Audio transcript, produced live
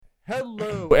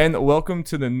Hello, and welcome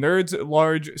to the Nerds at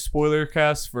Large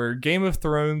Spoilercast for Game of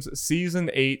Thrones Season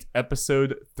 8,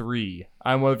 Episode 3.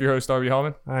 I'm one of your hosts, Darby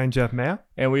Hallman. I'm Jeff Mayo.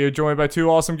 And we are joined by two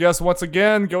awesome guests once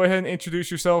again. Go ahead and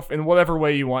introduce yourself in whatever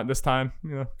way you want this time.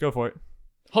 Go for it.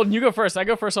 Holden, you go first. I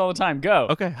go first all the time. Go.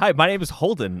 Okay. Hi, my name is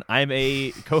Holden. I'm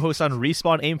a co-host on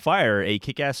Respawn Aim Fire, a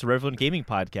kick-ass relevant gaming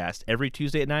podcast every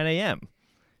Tuesday at 9 a.m.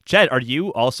 Chad, are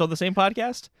you also on the same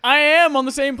podcast? I am on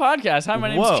the same podcast. Hi, my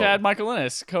name Whoa. is Chad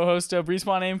Michaelinis, co-host of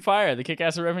Respawn Aim Fire, the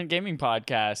kick-ass irreverent gaming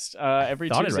podcast, every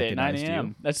Thought I Tuesday at 9 recognized a.m.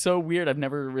 you. That's so weird. I've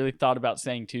never really thought about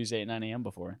saying Tuesday at 9 a.m.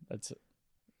 before.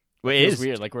 Well, It feels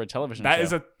weird, like we're a television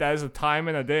show. That is a time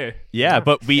and a day. Yeah,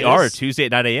 but we It are is. Tuesday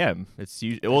at 9 a.m. It's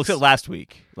usually, well, except last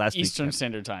week. Eastern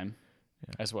Standard Time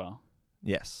as well.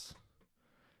 Yes.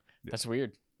 That's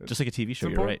weird. Just like a TV show,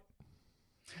 you're important. right.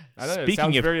 I know, it Speaking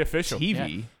sounds of very official.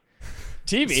 TV.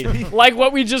 TV, like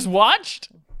what we just watched?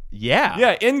 Yeah.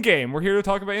 Yeah, In-Game. We're here to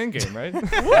talk about In-Game, right?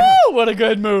 Woo! What a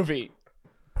good movie.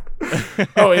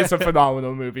 Oh, it's a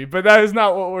phenomenal movie, but that is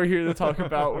not what we're here to talk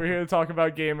about. We're here to talk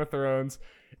about Game of Thrones.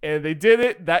 And they did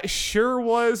it. That sure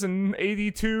was an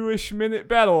 82-ish minute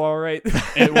battle, all right.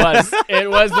 It was. It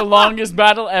was the longest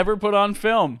battle ever put on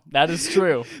film. That is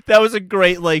true. That was a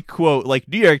great quote.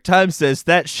 New York Times says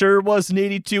that sure was an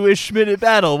 82-ish minute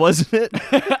battle, wasn't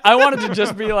it? I wanted to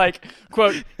just be like,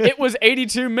 quote, it was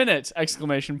 82 minutes,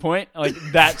 exclamation point. Like,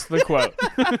 that's the quote.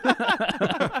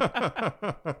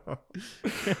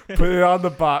 Put it on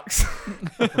the box.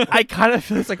 I kind of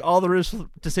feel it's like all there is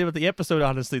to say about the episode,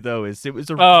 honestly, though, is it was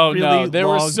a Oh, really no. There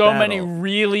were long so battle. many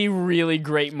really, really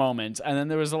great moments. And then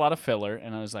there was a lot of filler.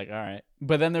 And I was like, all right.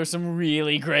 But then there were some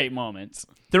really great moments.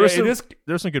 There Yeah,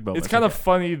 were some good moments. It's kind of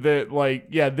funny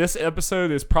that, this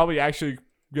episode is probably actually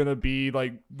going to be,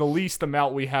 the least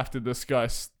amount we have to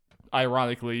discuss,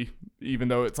 ironically, even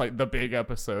though it's, the big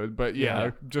episode. But,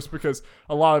 yeah, just because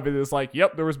a lot of it is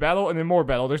yep, there was battle and then more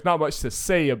battle. There's not much to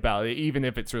say about it, even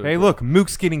if it's really Hey, cool. look,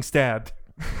 Mook's getting stabbed.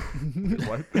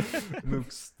 What?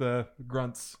 Mook's the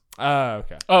grunts.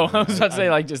 Okay. Oh, I was about to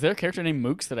say, is there a character named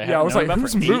Mooks that I haven't Yeah, I was known like, about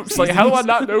who's for 8 Mooks? How do I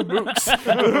not know seasons?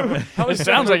 Mooks? It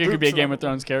sounds like it could be a Game of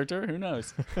Thrones character. Who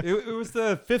knows? It was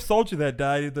the fifth soldier that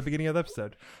died at the beginning of the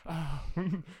episode.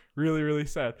 Really, really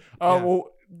sad. Yeah.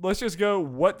 Well, let's just go.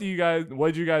 What did you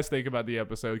guys think about the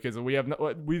episode? Because we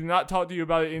did not talk to you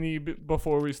about it any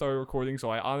before we started recording, so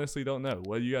I honestly don't know.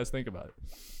 What do you guys think about it?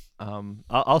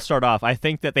 I'll start off. I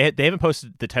think that they haven't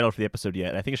posted the title for the episode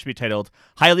yet. I think it should be titled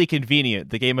 "Highly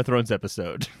Convenient: The Game of Thrones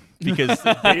Episode" because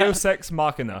Deus Ex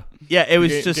Machina. yeah, it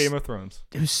was just Game of Thrones.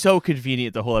 It was so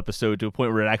convenient the whole episode to a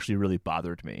point where it actually really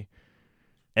bothered me.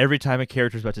 Every time a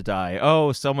character's about to die,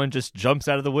 someone just jumps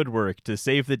out of the woodwork to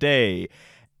save the day,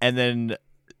 and then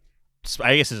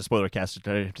I guess it's a spoiler cast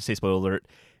to say spoiler alert.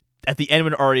 At the end,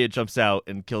 when Arya jumps out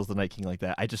and kills the Night King like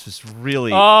that, I just was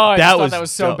really. Oh, I just thought that was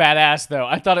so dope. badass, though.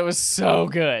 I thought it was so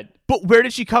good. But where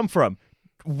did she come from?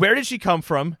 Where did she come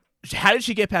from? How did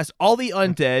she get past all the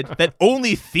undead that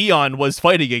only Theon was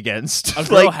fighting against? A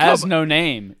girl has no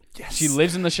name. Yes. She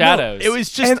lives in the shadows. No, it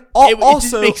was just. And it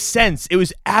also didn't make sense. It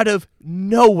was out of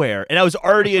nowhere, and I was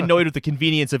already annoyed with the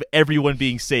convenience of everyone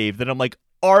being saved. And I'm like,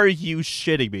 "Are you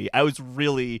shitting me?" I was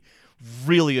really,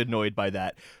 really annoyed by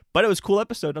that. But it was a cool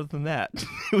episode. Other than that,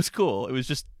 it was cool. It was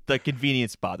just the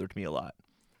convenience bothered me a lot.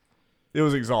 It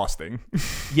was exhausting.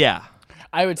 Yeah.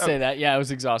 I would say that. Yeah, it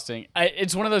was exhausting.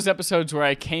 It's one of those episodes where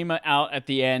I came out at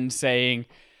the end saying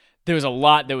there was a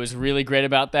lot that was really great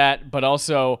about that, but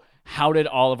also how did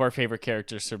all of our favorite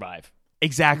characters survive?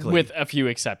 Exactly. With a few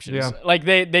exceptions. Yeah.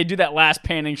 They do that last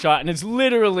panning shot, and it's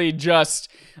literally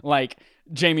just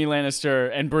Jaime Lannister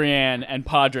and Brienne and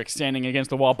Podrick standing against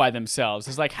the wall by themselves.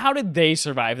 It's how did they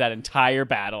survive that entire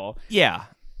battle? Yeah.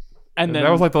 And then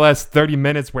That was the last 30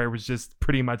 minutes where it was just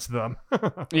pretty much them.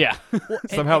 yeah.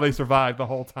 Somehow they survived the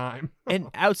whole time. And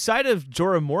outside of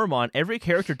Jorah Mormont, every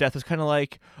character death was kind of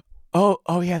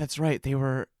oh yeah, that's right. They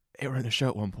were in the show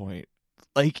at one point.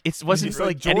 It wasn't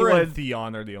Jorah anyone. and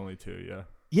Theon are the only two. Yeah.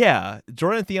 Yeah,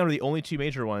 Jorah and Theon are the only two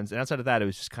major ones, and outside of that, it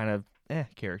was just kind of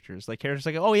characters. Characters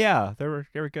oh yeah, they were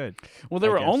good. Well, there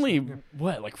I were guess.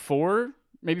 only, 4,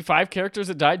 maybe 5 characters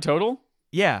that died total?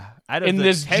 Yeah, out of In the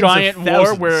this tens giant of war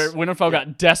thousands. where Winterfell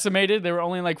got decimated, there were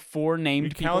only 4 named We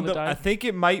people count that them, I died. think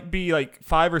it might be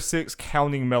 5 or 6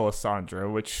 counting Melisandre,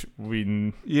 which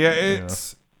we. Yeah,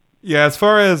 it's... Yeah, as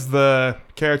far as the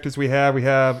characters we have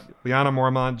Lyanna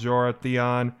Mormont, Jorah,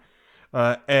 Theon,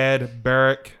 Ed,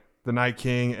 Beric, the Night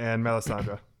King, and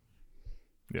Melisandre.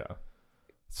 Yeah.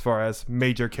 As far as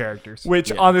major characters.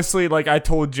 Which honestly, I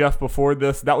told Jeff before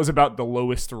this, that was about the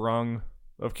lowest rung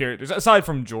of characters aside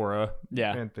from Jorah.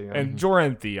 Yeah. And Theon. And Jorah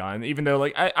and Theon, even though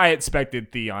like I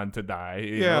expected Theon to die.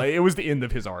 You know, like, it was the end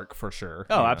of his arc for sure.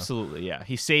 Oh, absolutely, yeah.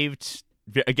 He saved,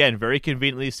 again, very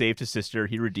conveniently saved his sister.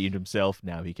 He redeemed himself.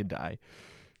 Now he can die.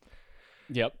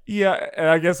 Yep. Yeah, and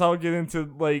I guess I'll get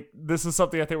into like this is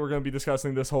something I think we're going to be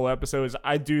discussing this whole episode. Is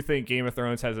I do think Game of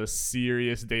Thrones has a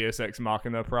serious Deus Ex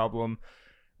Machina problem,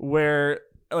 where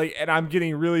like, and I'm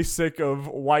getting really sick of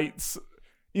whites.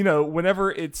 You know,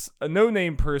 whenever it's a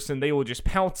no-name person, they will just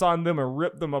pounce on them and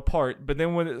rip them apart. But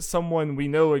then when it's someone we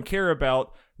know and care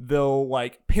about, they'll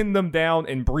like pin them down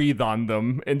and breathe on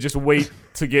them and just wait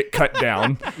to get cut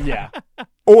down. Yeah.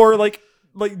 Or like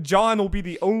John will be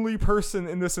the only person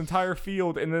in this entire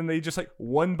field, and then they just like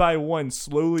one by one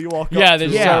slowly walk up. They to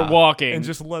just him start walking and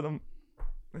just let them.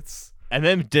 And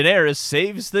then Daenerys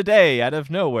saves the day out of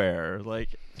nowhere.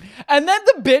 Like, and then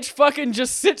the bitch fucking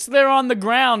just sits there on the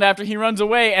ground after he runs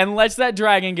away and lets that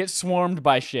dragon get swarmed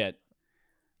by shit.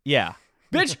 yeah.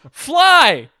 Bitch,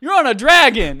 fly! You're on a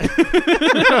dragon.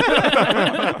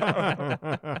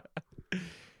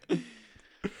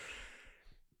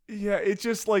 Yeah, it's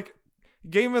just like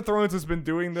Game of Thrones has been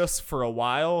doing this for a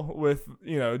while with,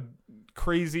 you know,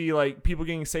 crazy like people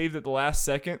getting saved at the last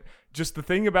second. Just the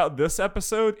thing about this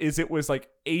episode is it was like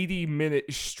 80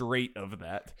 minutes straight of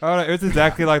that. Oh, no, it was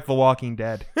exactly like The Walking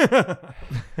Dead. The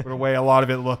way a lot of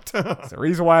it looked. That's the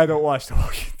reason why I don't watch The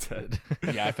Walking Dead.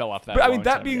 Yeah, I fell off that. But I mean,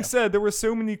 that being said, there were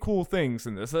so many cool things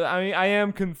in this. I mean, I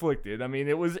am conflicted. I mean,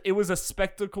 it was a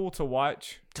spectacle to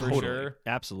watch for sure.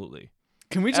 Absolutely.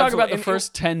 Can we talk about the And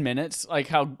first 10 minutes? Like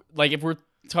how, like if we're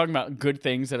talking about good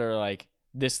things that are like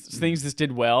things this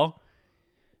did well,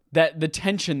 that the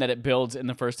tension that it builds in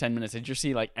the first 10 minutes, and you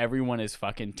see like everyone is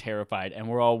fucking terrified and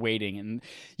we're all waiting. And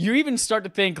you even start to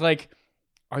think like,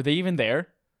 are they even there?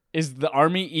 Is the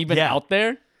army even out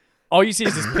there? All you see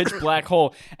is this pitch black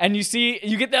hole. And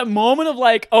you get that moment of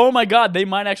like, oh my God, they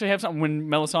might actually have something when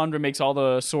Melisandre makes all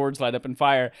the swords light up in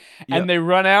fire and they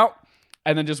run out.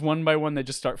 And then just one by one, they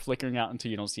just start flickering out until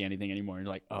you don't see anything anymore. And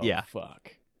you're like, oh,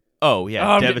 fuck. Oh, yeah.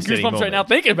 I'm getting Devastating goosebumps moment. right now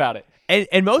thinking about it.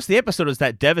 And most of the episode is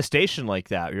that devastation like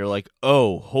that. You're like,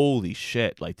 oh, holy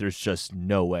shit. Like, there's just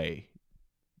no way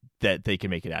that they can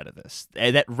make it out of this.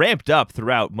 And that ramped up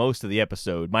throughout most of the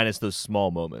episode, minus those small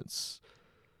moments.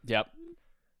 Yep.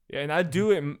 Yeah, and I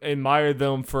do admire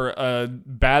them for a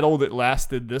battle that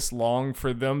lasted this long.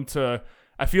 For them to,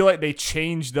 I feel like they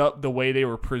changed up the way they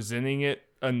were presenting it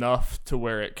enough to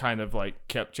where it kind of like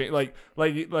kept changing, like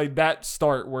that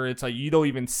start where it's like you don't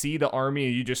even see the army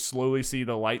and you just slowly see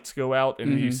the lights go out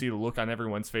and you see the look on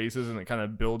everyone's faces and it kind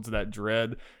of builds that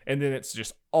dread, and then it's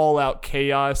just all out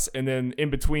chaos, and then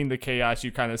in between the chaos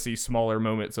you kind of see smaller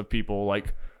moments of people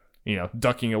like, you know,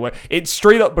 ducking away. It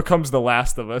straight up becomes The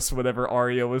Last of Us whenever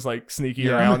Arya was like sneaking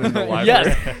around in the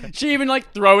library. Yes. She even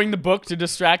like throwing the book to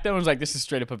distract them. I was like, this is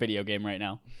straight up a video game right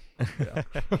now. Yeah.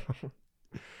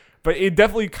 But it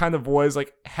definitely kind of was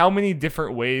like, how many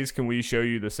different ways can we show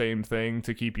you the same thing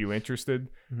to keep you interested?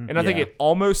 And I think it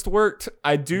almost worked.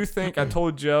 I do think I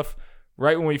told Jeff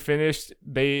right when we finished,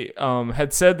 they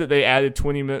had said that they added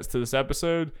 20 minutes to this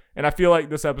episode. And I feel like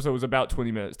this episode was about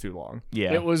 20 minutes too long.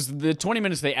 Yeah. It was the 20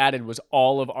 minutes they added was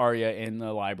all of Arya in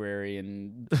the library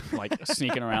and like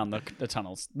sneaking around the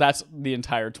tunnels. That's the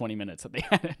entire 20 minutes that they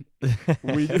added.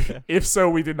 If so,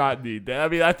 we did not need that. I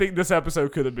mean, I think this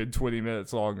episode could have been 20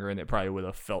 minutes longer and it probably would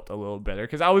have felt a little better.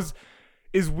 Because I was,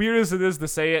 as weird as it is to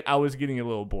say it, I was getting a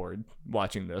little bored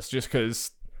watching this just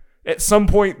because at some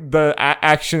point the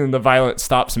action and the violence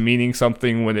stops meaning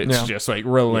something when it's just like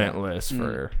relentless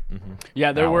for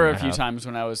Yeah, there hour were and a few times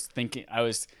when I was thinking, I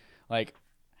was like,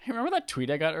 hey, remember that tweet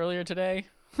I got earlier today?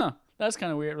 Huh, that's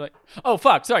kind of weird. Like, oh,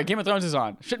 fuck, sorry, Game of Thrones is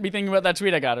on. Shouldn't be thinking about that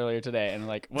tweet I got earlier today. And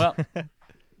like, well,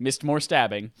 missed more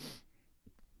stabbing.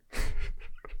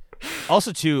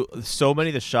 Also, too, so many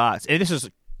of the shots, and this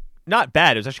is not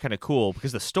bad, it was actually kind of cool,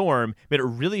 because the storm made it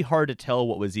really hard to tell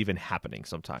what was even happening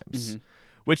sometimes.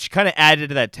 Which kind of added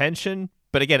to that tension.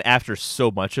 But again, after so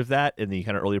much of that in the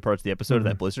kind of earlier parts of the episode of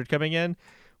that blizzard coming in, I'm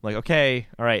like, okay,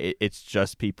 all right, it's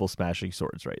just people smashing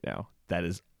swords right now. That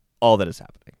is all that is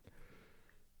happening.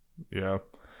 Yeah.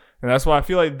 And that's why I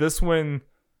feel like this one,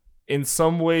 in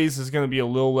some ways, is going to be a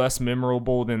little less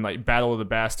memorable than like Battle of the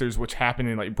Bastards, which happened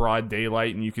in like broad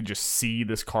daylight and you could just see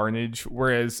this carnage.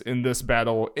 Whereas in this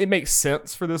battle, it makes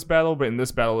sense for this battle, but in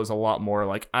this battle is a lot more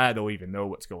like, I don't even know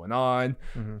what's going on.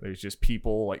 There's just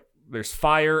people like, there's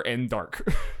fire and dark.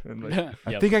 And like,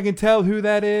 I think I can tell who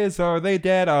that is. Are they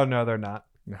dead? Oh, no, they're not.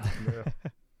 no.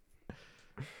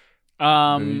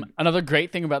 Another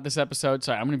great thing about this episode.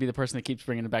 Sorry, I'm going to be the person that keeps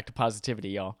bringing it back to positivity,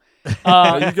 y'all.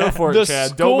 You go for the it,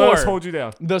 Chad. Don't let us hold you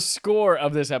down. The score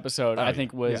of this episode, I yeah.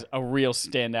 think, was a real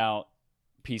standout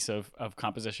piece of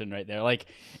composition right there. Like,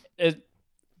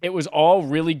 it was all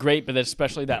really great, but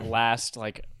especially that last,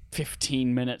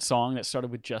 15-minute song that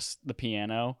started with just the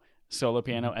piano, solo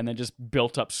piano, and then just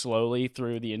built up slowly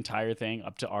through the entire thing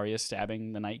up to Arya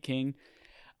stabbing the Night King.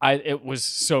 It was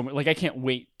so... I can't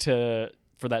wait for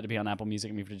that to be on Apple Music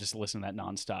and me to just listen to that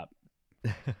nonstop.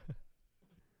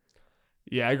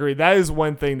 Yeah, I agree. That is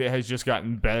one thing that has just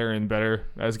gotten better and better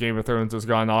as Game of Thrones has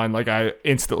gone on. I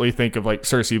instantly think of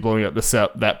Cersei blowing up the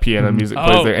set, that piano music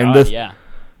plays there. And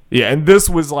and this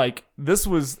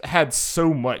was had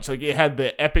so much. It had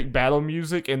the epic battle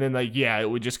music, and then it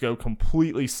would just go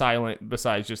completely silent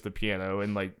besides just the piano,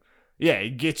 and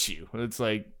it gets you. It's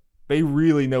they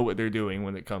really know what they're doing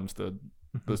when it comes to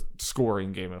the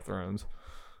scoring Game of Thrones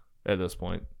at this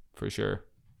point, for sure.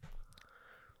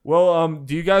 Well,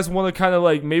 do you guys want to kind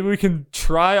of maybe we can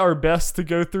try our best to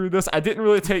go through this? I didn't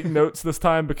really take notes this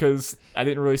time because I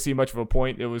didn't really see much of a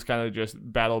point. It was kind of just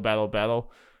battle.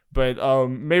 But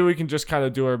maybe we can just kind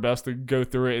of do our best to go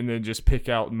through it and then just pick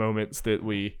out moments that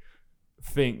we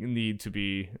think need to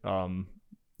be,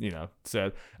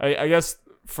 said. I guess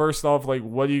first off,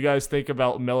 what do you guys think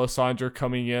about Melisandre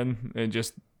coming in and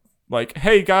just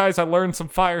hey guys, I learned some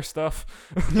fire stuff.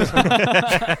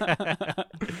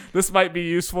 This might be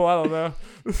useful. I don't know.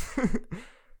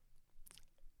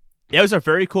 Yeah, it was a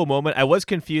very cool moment. I was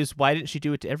confused. Why didn't she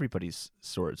do it to everybody's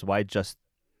swords? Why just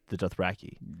the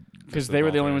Dothraki? Because they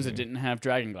were the only ones that didn't have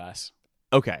dragonglass.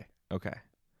 Okay.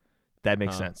 That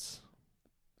makes sense.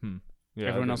 Yeah,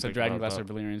 everyone else had dragonglass or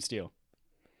Valyrian steel.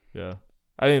 Yeah.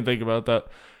 I didn't think about that.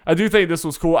 I do think this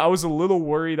was cool. I was a little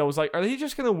worried. I was like, are they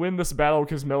just going to win this battle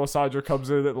because Melisandre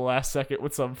comes in at the last second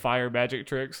with some fire magic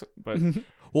tricks? But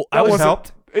well,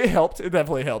 helped. It helped. It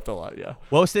definitely helped a lot, yeah.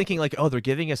 Well, I was thinking they're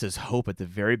giving us this hope at the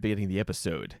very beginning of the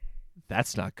episode.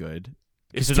 That's not good.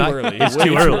 It's too early. It's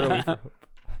too early.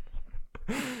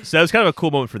 So that was kind of a cool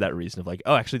moment for that reason of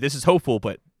actually, this is hopeful,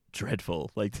 but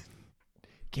dreadful.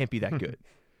 Can't be that good.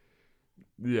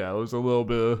 Yeah, it was a little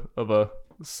bit of a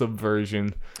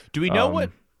subversion. Do we know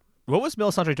what was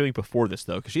Melisandre doing before this,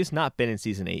 though? Because she's not been in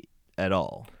season 8 at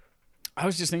all. I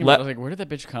was just thinking about where did that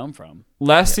bitch come from?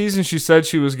 Last season, she said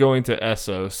she was going to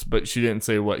Essos, but she didn't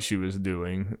say what she was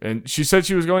doing. And she said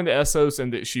she was going to Essos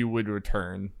and that she would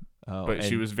return. But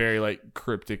she was very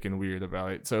cryptic and weird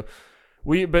about it. So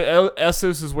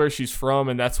Essos is where she's from,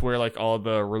 and that's where all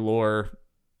the R'hllor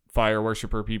fire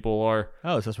worshiper people are.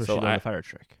 Oh, so that's where she learned the fire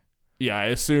trick. Yeah, I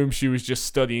assume she was just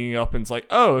studying up and it's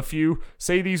if you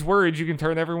say these words, you can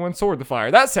turn everyone's sword to fire.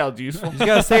 That sounds useful. You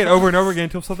gotta say it over and over again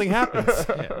until something happens.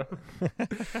 Yeah.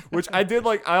 Which I did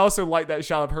I also like that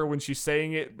shot of her when she's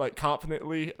saying it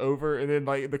confidently over, and then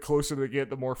the closer they get,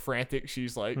 the more frantic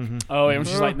she's like. Mm-hmm. Oh, and when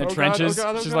she's in the trenches,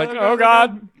 she's like, oh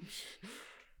god.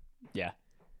 Yeah.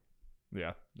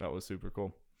 Yeah, that was super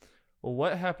cool. Well,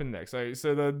 what happened next? So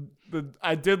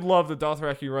I did love the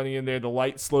Dothraki running in there, the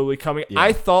light slowly coming. Yeah.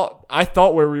 I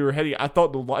thought where we were heading, I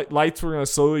thought the lights were going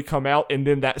to slowly come out, and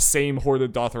then that same horde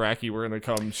of Dothraki were going to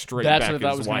come straight back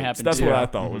as whites. That's what I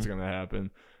thought was going to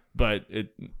happen, but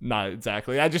it not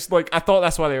exactly. I just I thought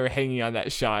that's why they were hanging on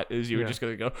that shot. Is you were just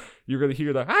going to go, you're going to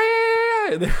hear the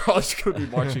and they're all just going to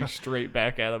be marching straight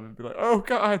back at them and be like, oh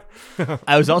god.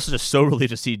 I was also just so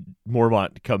relieved to see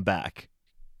Mormont come back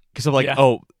because I'm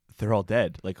oh. They're all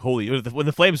dead. Holy, when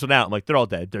the flames went out, I'm they're all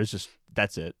dead.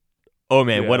 That's it. Oh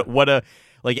man, what a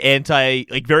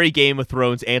very Game of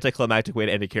Thrones anticlimactic way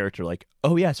to end a character.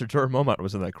 Oh yeah, Sir Jorah Mormont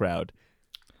was in that crowd,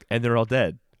 and they're all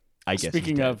dead. I guess.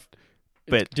 Speaking of,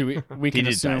 but we can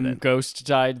assume Ghost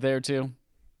died there too.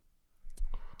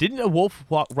 Didn't a wolf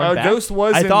run back? Ghost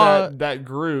was in that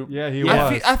group. Yeah, he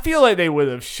was. I feel like they would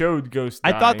have showed Ghost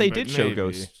dying, I thought they did show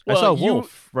Ghost. I saw a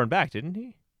wolf run back, didn't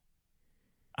he?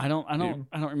 I don't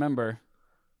remember.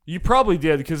 You probably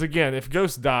did, because again, if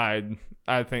Ghost died,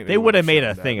 I think they would have made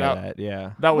a thing of that.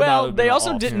 Yeah. That would they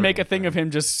also didn't make a thing of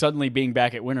him just suddenly being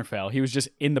back at Winterfell. He was just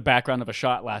in the background of a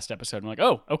shot last episode. I'm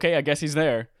oh, okay, I guess he's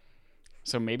there.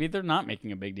 So maybe they're not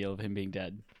making a big deal of him being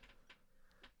dead.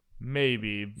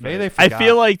 Maybe. They forgot. I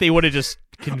feel like they would have just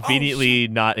conveniently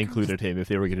not included him if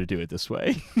they were going to do it this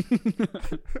way.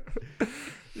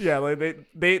 Yeah,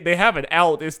 they have it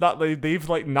out. It's not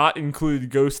they've not included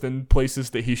Ghost in places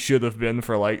that he should have been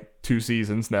for 2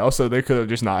 seasons now. So they could have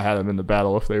just not had him in the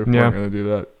battle if they weren't going to do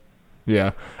that.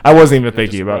 Yeah, I wasn't even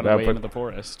thinking about that. But into the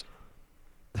forest.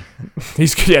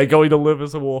 He's going to live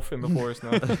as a wolf in the forest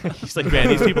now. He's man,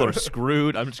 these people are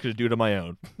screwed. I'm just going to do it on my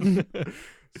own.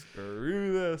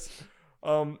 Screw this.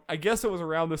 I guess it was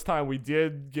around this time we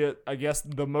did get, I guess,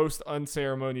 the most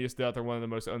unceremonious death, or one of the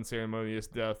most unceremonious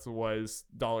deaths, was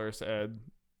Dolores Ed.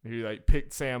 He like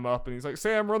picked Sam up and he's like,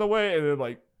 "Sam, run away!" and then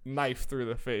like knife through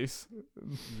the face.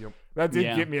 Yep. That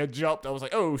did get me a jump. I was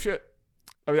like, "Oh shit!"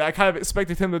 I mean, I kind of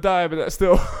expected him to die, but that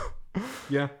still,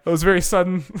 Yeah. it was very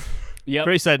sudden. Yep.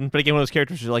 Very sudden, but again, one of those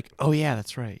characters you're like, oh yeah,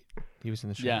 that's right. He was in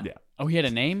the show. Yeah. Yeah. Oh, he had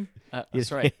a name?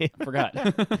 That's right. I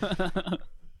forgot.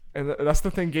 And that's the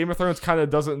thing. Game of Thrones kind of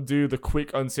doesn't do the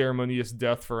quick, unceremonious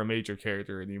death for a major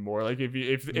character anymore. Like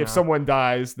if someone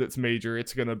dies that's major,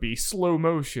 it's gonna be slow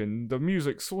motion. The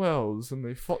music swells and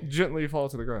they gently fall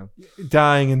to the ground.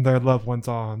 Dying in their loved one's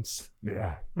arms.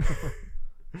 Yeah.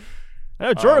 I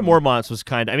know Jorah Mormont's was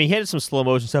kind of, I mean, he had some slow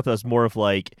motion stuff that was more of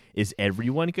like, is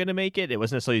everyone going to make it? It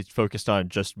wasn't necessarily focused on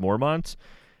just Mormont.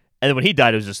 And then when he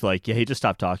died, it was just like, yeah, he just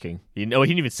stopped talking. He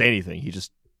didn't even say anything. He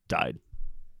just died.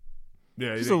 Yeah.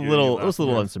 It was a little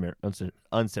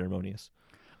unceremonious.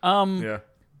 Yeah.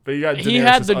 But you got He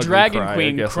had Daenerys' the ugly Dragon cry, I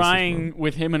Queen guess, is crying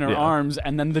with him in her Yeah. arms,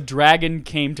 and then the dragon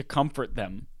came to comfort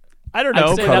them. I don't know.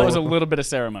 I'd say but- that was a little bit of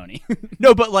ceremony.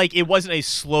 No, but like it wasn't a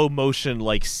slow motion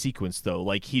like sequence though.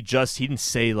 Like he didn't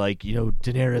say like,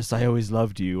 Daenerys, I always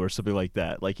loved you or something like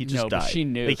that. Like he just No, died. but she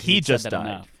knew. Like 'cause he he'd said just that died.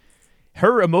 enough.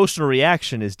 Her emotional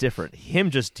reaction is different. He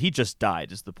just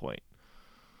died is the point.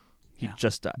 He Yeah.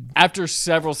 just died. After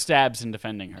several stabs in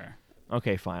defending her.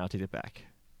 Okay, fine. I'll take it back.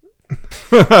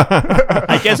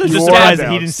 I guess I was just You are surprised that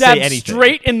down. he didn't say Stabbed anything.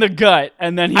 straight in the gut,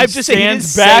 and then he I'm just saying he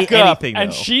stands didn't back say up, anything, and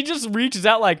though. she just reaches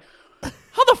out like,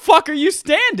 "How the fuck are you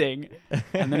standing?"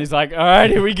 And then he's like, "All right,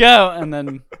 here we go." And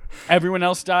then everyone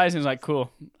else dies, and he's like,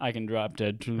 "Cool, I can drop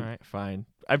dead too." All right, fine.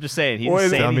 I'm just saying he Well,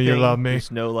 didn't say tell anything. me you love me.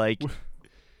 There's no like.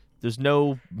 There's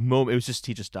no moment. It was just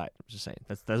he just died. I'm just saying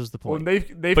that was the Well, point.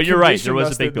 they've But you're right, there conditioned was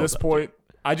a us big at this build-up. point.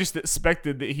 I just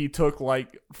expected that he took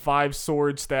like 5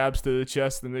 sword stabs to the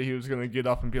chest and that he was going to get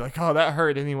up and be like, "Oh, that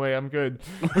hurt anyway. I'm good."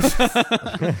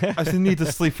 I just need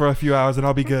to sleep for a few hours and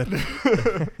I'll be good.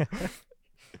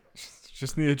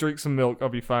 Just need to drink some milk. I'll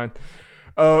be fine.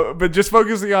 But just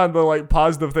focusing on the like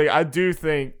positive thing, I do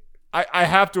think I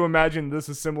have to imagine this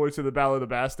is similar to the Battle of the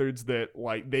Bastards, that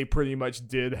like they pretty much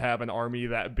did have an army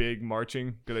that big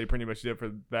marching, because they pretty much did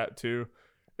for that too.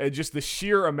 And just the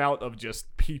sheer amount of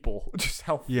just people, just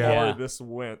how Yeah. far this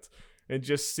went, and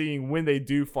just seeing when they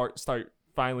do start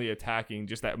finally attacking,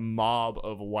 just that mob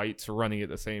of whites running at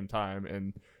the same time.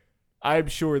 And I'm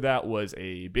sure that was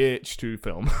a bitch to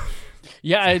film.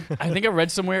 Yeah, I think I read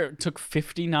somewhere it took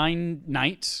 59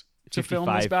 nights to film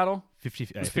this 55. battle.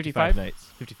 55 55? nights.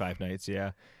 55 nights.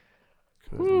 Yeah.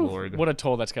 Good Whew, Lord. what a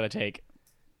toll that's got to take.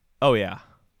 Oh yeah.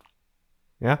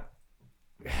 Yeah.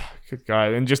 Good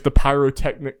God. And just the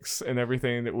pyrotechnics and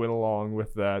everything that went along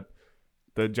with that.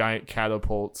 The giant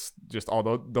catapults, just all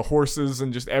the horses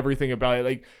and just everything about it.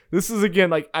 Like, this is, again,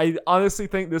 like, I honestly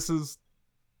think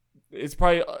it's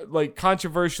probably, like,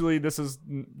 controversially, this is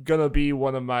gonna be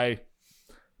one of my,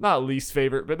 not least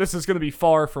favorite, but this is gonna be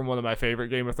far from one of my favorite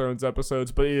Game of Thrones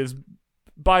episodes, but it is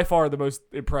by far the most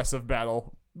impressive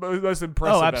most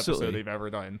impressive absolutely. episode they've ever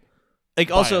done. Like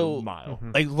By also a mile.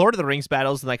 like Lord of the Rings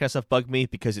battles and that kind of stuff bug me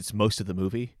because it's most of the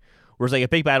movie. Whereas like a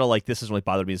big battle like this doesn't really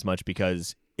bother me as much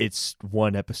because it's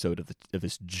one episode of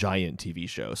this giant TV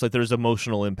show. So like there's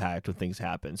emotional impact when things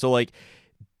happen. So like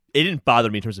it didn't bother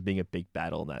me in terms of being a big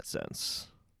battle in that sense.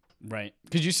 Right.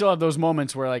 Because you still have those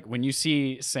moments where, like, when you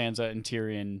see Sansa and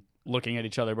Tyrion looking at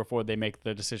each other before they make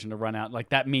the decision to run out, like,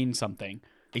 that means something.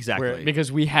 Exactly.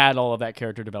 Because we had all of that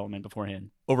character development beforehand.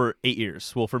 Over 8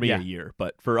 years. Well, for me, Yeah. a year,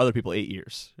 but for other people, 8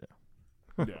 years.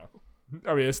 Yeah. Yeah.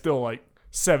 I mean, it's still like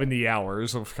 70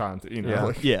 hours of content, you know, Yeah.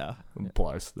 like, Yeah.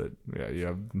 plus that, yeah, you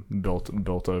have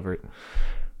built over it.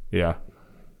 Yeah.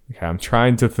 Okay, I'm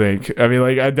trying to think. I mean,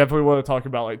 like, I definitely want to talk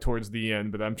about, like, towards the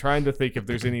end, but I'm trying to think if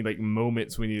there's any, like,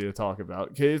 moments we need to talk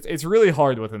about. 'Cause it's really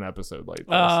hard with an episode like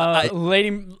this.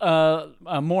 Lady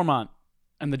Mormont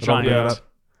and the Don't giant. get up.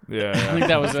 Yeah. I think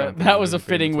that was a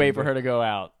fitting way for her to go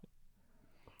out.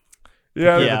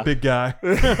 Yeah. Yeah. The big guy.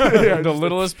 Yeah, The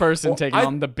littlest person taking I-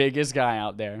 on the biggest guy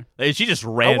out there. And she just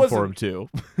ran for wasn't- him, too.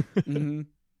 hmm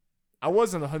I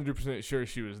wasn't 100% sure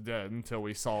she was dead until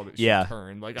we saw that she Yeah.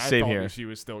 turned. Like, I Same thought here. that she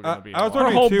was still going to be I was alive. Her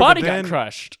wondering whole too, body but got then-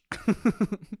 crushed.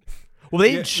 Well,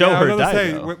 they didn't show I was her gonna die,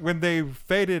 say, though. when they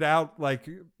faded out, like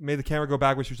made the camera go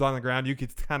back when she was on the ground, you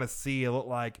could kind of see it looked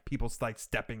like people like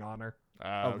stepping on her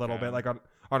a little bit, like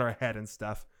on her head and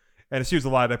stuff. And if she was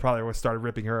alive, they probably would have started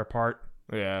ripping her apart.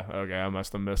 Yeah, okay, I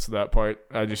must have missed that part.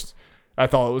 I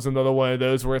thought it was another one of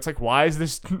those where it's like, why is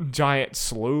this giant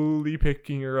slowly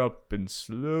picking her up and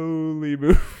slowly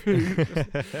moving?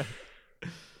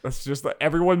 That's just like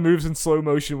everyone moves in slow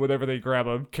motion whenever they grab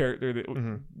a character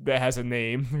that has a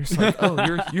name. It's like,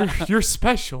 oh, you're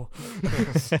special.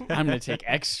 I'm gonna take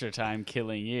extra time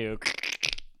killing you.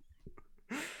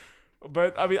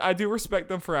 But I mean, I do respect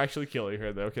them for actually killing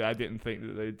her though, because I didn't think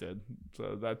that they did.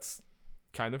 So that's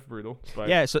kind of brutal. But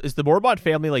Yeah, so is the Morbot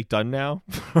family like done now?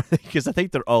 Because I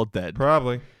think they're all dead.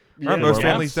 Probably. Yeah, Aren't most yeah.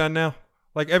 families done now?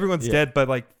 Like everyone's dead, but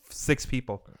like 6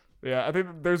 people. yeah, I think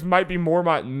there's might be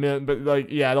Mormont men, but like,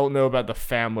 yeah, I don't know about the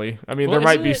family. I mean, Well, there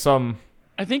might be isn't it- some.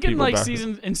 I think in People like back-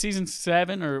 season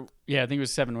 7 or I think it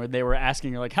was 7 where they were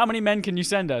asking her like, how many men can you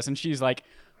send us? And she's like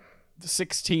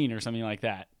 16 or something like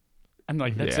that. I'm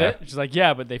like, that's Yeah. it? She's like,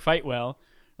 yeah, but they fight well.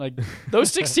 Like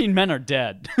those 16 men are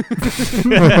dead.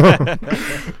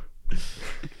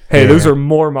 Hey, those are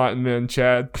Mormont men,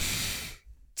 Chad.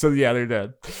 So yeah, they're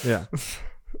dead. Yeah.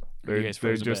 They're guys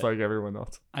froze a just bit. like everyone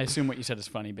else. I assume what you said is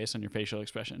funny based on your facial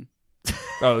expression.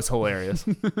 Oh, it's hilarious.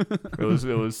 it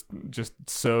was just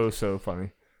so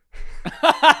funny.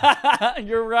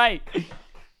 You're right.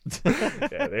 Yeah,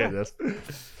 there it is.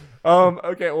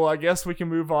 Okay, well, I guess we can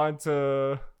move on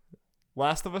to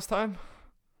Last of Us time.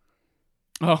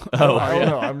 Oh, I don't yeah.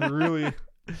 know. I'm really.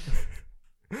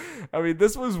 I mean,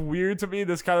 this was weird to me.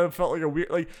 This kind of felt like a weird.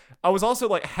 Like, I was also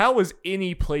like, how is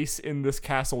any place in this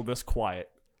castle this quiet?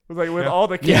 It was like with all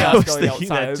the Yeah, I chaos was going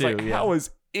thinking outside. that It's like, too, yeah. how is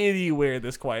anywhere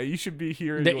this quiet? You should be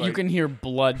hearing. That you like- can hear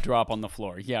blood drop on the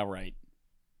floor. Yeah, right.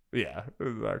 Yeah,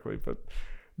 exactly. But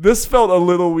this felt a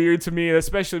little weird to me,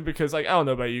 especially because, like, I don't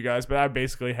know about you guys, but I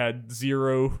basically had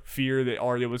zero fear that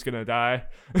Arya was gonna die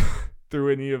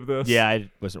through any of this. Yeah, I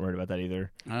wasn't worried about that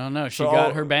either. I don't know. She So got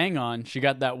all- her bang on. She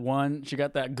got that one. She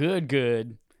got that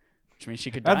good. Which means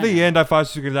she could die. At the now. end, I thought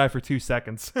she was going to die for 2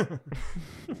 seconds.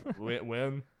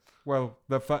 When? Well,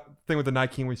 the thing with the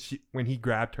Night King was when he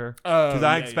grabbed her. Oh, Because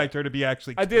I expect her to be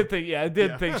actually. I did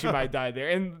think she might die there,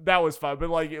 and that was fine. But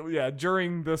like,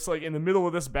 during this, like in the middle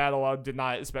of this battle, I did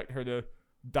not expect her to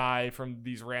die from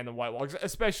these random White Walkers,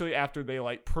 especially after they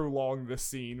like prolonged the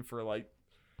scene for like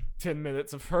 10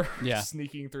 minutes of her Yeah.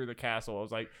 sneaking through the castle. I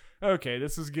was like, okay,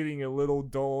 this is getting a little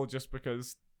dull, just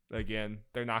because again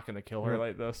they're not going to kill her Yeah.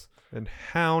 like this. And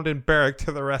Hound and Barrack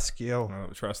to the rescue. I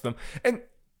don't trust them. And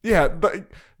yeah, but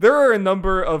there are a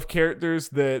number of characters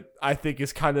that I think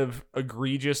is kind of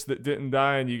egregious that didn't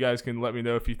die, and you guys can let me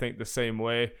know if you think the same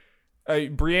way.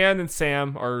 Brienne and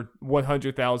Sam are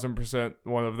 100,000%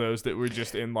 one of those that were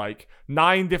just in like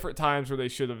 9 different times where they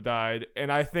should have died.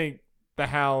 And I think the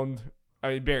Hound, I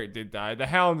mean, Barrett did die. The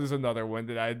Hound is another one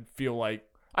that I feel like,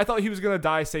 I thought he was going to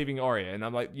die saving Arya, and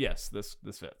I'm like, yes, this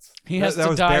fits. He That- has that to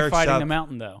was die Barrack's fighting job. the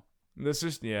mountain, though. This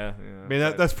is, yeah. I mean,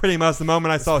 that's pretty much the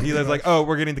moment I saw Healy. I was like, oh,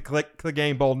 we're getting to click the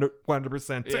game ball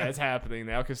 100%. Yeah, it's happening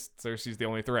now because Cersei's the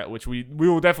only threat, which we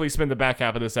will definitely spend the back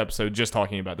half of this episode just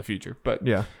talking about the future. But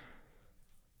Yeah.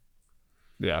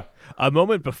 yeah. A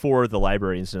moment before the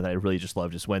library incident that I really just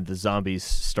loved is when the zombies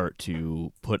start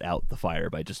to put out the fire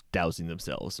by just dousing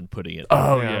themselves and putting it.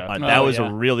 Oh, yeah. yeah. That Oh, was yeah.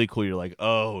 a really cool. You're like,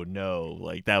 oh no,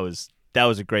 like that was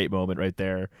a great moment right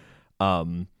there.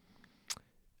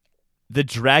 The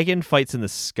dragon fights in the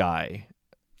sky.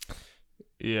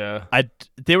 Yeah.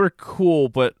 They were cool,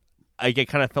 but I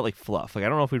kind of felt like fluff. Like I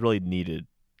don't know if we really needed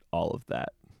all of that.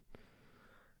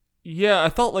 Yeah, I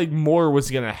thought like more was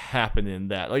going to happen in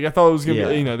that. Like I thought it was going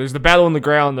to Yeah. be, there's the battle in the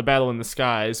ground, the battle in the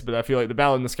skies, but I feel like the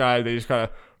battle in the sky, they just kind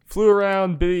of flew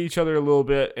around, bit each other a little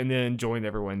bit, and then joined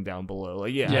everyone down below.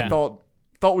 Like, I Yeah. thought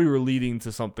we were leading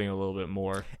to something a little bit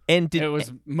more. And It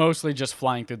was mostly just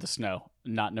flying through the snow,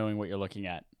 not knowing what you're looking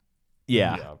at.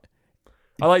 yeah.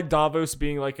 I like Davos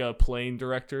being like a plane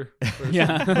director.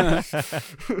 Yeah.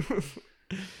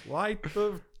 Light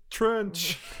the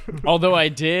trench. Although I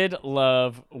did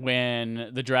love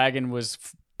when the dragon was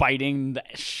biting the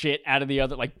shit out of the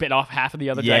other, like bit off half of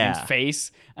the other Yeah. dragon's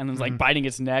face and then was like biting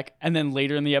its neck. And then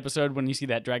later in the episode, when you see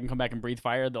that dragon come back and breathe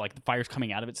fire, the fire's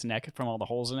coming out of its neck from all the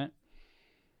holes in it.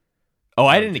 Oh,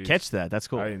 I Oh, didn't geez. catch that. That's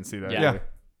cool. I didn't see that. Yeah. either.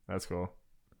 That's cool.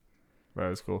 That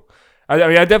was cool. I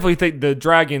mean, I definitely think the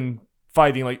dragon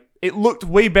fighting, like, it looked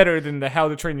way better than the How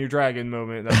to Train Your Dragon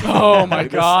moment. Oh my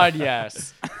god,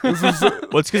 yes. This is,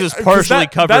 Well, it's because it's 'cause partially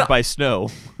covered that- by snow.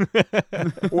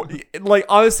 like,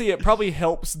 honestly, it probably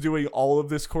helps doing all of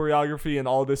this choreography and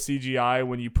all this CGI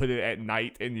when you put it at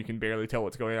night and you can barely tell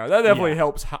what's going on. That definitely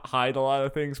helps hide a lot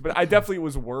of things. But I definitely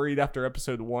was worried after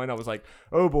episode 1. I was like,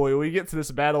 oh boy, when we get to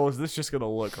this battle, is this just going to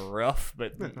look rough?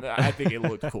 But I think it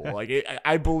looked cool. Like,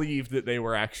 I believed that they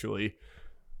were actually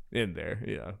in there.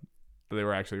 Yeah. They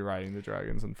were actually riding the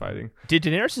dragons and fighting. Did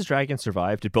Daenerys' dragon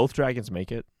survive? Did both dragons make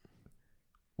it?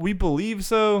 We believe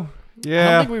so. I don't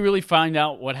Yeah. think we really find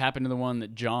out what happened to the one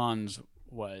that John's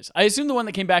was. I assume the one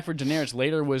that came back for Daenerys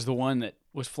later was the one that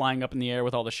was flying up in the air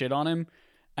with all the shit on him,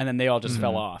 and then they all just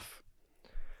fell off.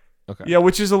 Okay. Yeah,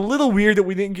 which is a little weird that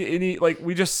we didn't get any, like,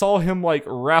 we just saw him, like,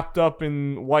 wrapped up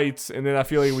in whites, and then I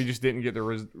feel like we just didn't get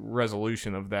the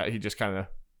resolution of that. He just kind of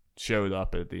showed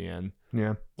up at the end.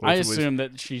 Yeah. I assume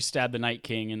that she stabbed the Night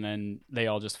King, and then they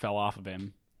all just fell off of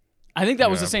him. I think that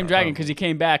was the same dragon, because he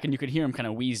came back, and you could hear him kind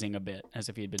of wheezing a bit, as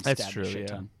if he had been stabbed a shit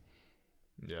ton.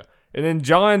 Yeah. And then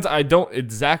John's, I don't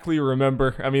exactly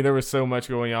remember. I mean, there was so much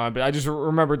going on, but I just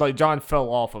remembered, like, John fell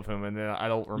off of him, and then I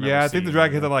don't remember. Yeah, I think the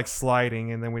dragon hit like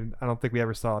sliding, and then I don't think we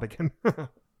ever saw it again.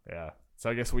 Yeah. So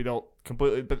I guess we don't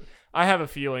completely, but I have a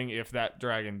feeling if that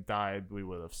dragon died, we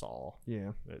would have saw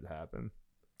it happen.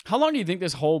 How long do you think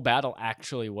this whole battle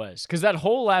actually was? Because that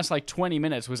whole last, like, 20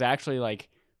 minutes was actually, like,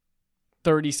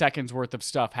 30 seconds worth of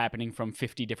stuff happening from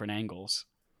 50 different angles.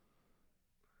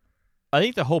 I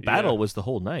think the whole battle was the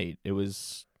whole night. It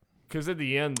was because at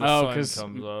the end the sun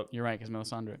comes up. You're right, because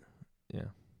Melisandre. Yeah.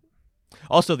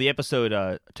 Also, the episode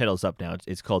title's up now.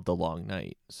 It's called The Long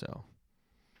Night. So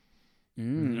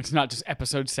it's not just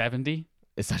episode 70.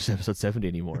 It's not just episode 70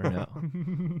 anymore. No.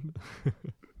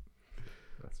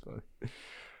 That's funny.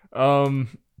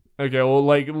 Okay, well,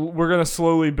 like, we're gonna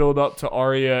slowly build up to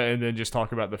Arya and then just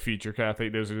talk about the future. I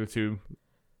think those are the two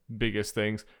biggest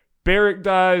things. Beric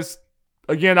dies.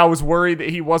 Again, I was worried that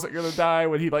he wasn't going to die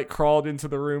when he, like, crawled into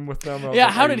the room with them. Yeah,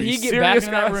 like, how did he get back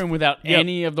in that room without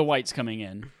any of the whites coming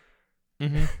in?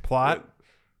 Plot?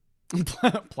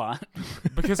 Plot.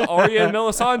 Because Arya and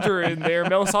Melisandre are in there.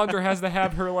 Melisandre has to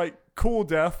have her, like, cool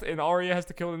death, and Arya has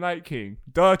to kill the Night King.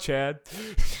 Duh, Chad.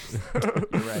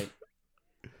 You're right.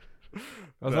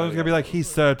 I was always going to be like, he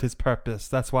served his purpose.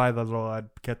 That's why the Lord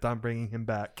kept on bringing him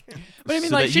back. But I mean,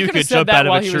 so like, that she you could could jump out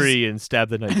of a tree and stab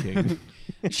the Night King.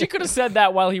 She could have said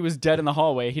that while he was dead in the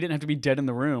hallway. He didn't have to be dead in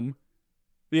the room.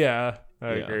 Yeah, I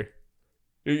agree.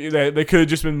 They could have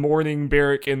just been mourning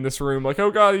Beric in this room, like, oh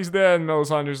god, he's dead. And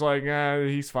Melisandre's like,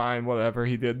 he's fine, whatever.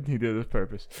 He did his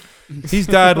purpose. He's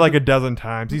died like a dozen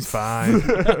times. He's fine.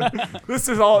 This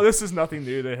is nothing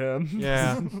new to him.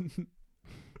 Yeah.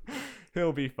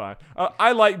 He'll be fine.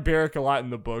 I like Beric a lot in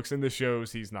the books. In the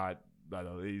shows, he's not. I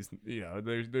don't know. He's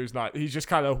there's not. He's just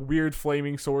kind of weird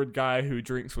flaming sword guy who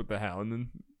drinks with the Hound, and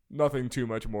nothing too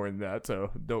much more than that.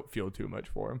 So don't feel too much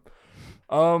for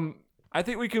him. I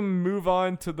think we can move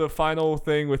on to the final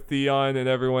thing with Theon and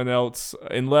everyone else,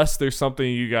 unless there's something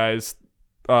you guys.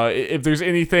 If there's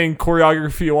anything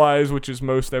choreography wise, which is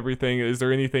most everything, is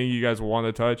there anything you guys want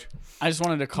to touch? I just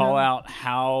wanted to call out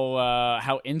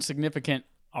how insignificant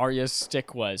Arya's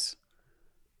stick was.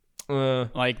 She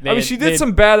did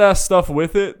some badass stuff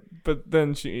with it, but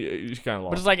then she kind of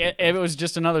lost. But it's like it was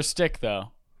just another stick,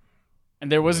 though, and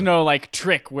there was no like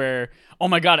trick where, oh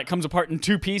my god, it comes apart in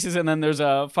two pieces, and then there's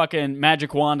a fucking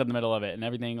magic wand in the middle of it, and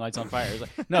everything lights on fire. It's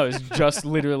like, no, it's just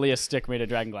literally a stick made of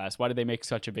dragon glass. Why did they make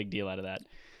such a big deal out of that?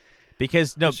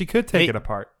 Because she could take it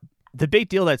apart. The big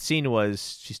deal that scene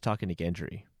was she's talking to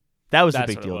Gendry. That was the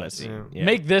big deal that scene. Yeah.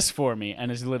 Make this for me,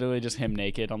 and it's literally just him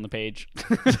naked on the page.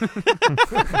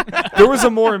 There was a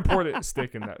more important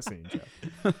stick in that scene,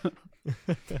 Jeff.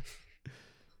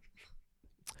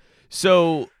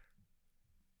 So,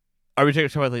 are we talking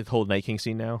about the whole Night King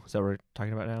scene now? Is that what we're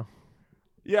talking about now?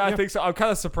 Yeah, I think so. I'm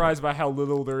kind of surprised by how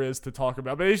little there is to talk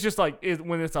about, but it's just like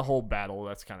when it's a whole battle,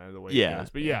 that's kind of the way it goes.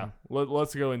 But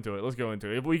let's go into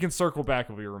it. If we can circle back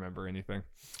if we remember anything.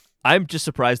 I'm just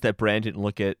surprised that Bran didn't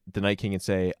look at the Night King and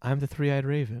say, "I'm the three-eyed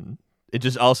raven." It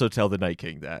just also tell the Night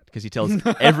King that, because he tells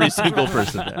every single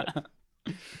person that.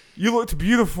 You looked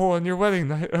beautiful on your wedding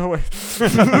night. Oh wait.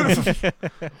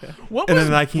 What and was then the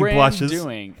Night King Bran blushes.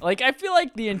 doing? Like, I feel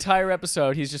like the entire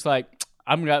episode, he's just like,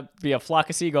 I'm gonna be a flock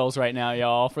of seagulls right now,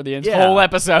 y'all, for the whole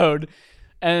episode.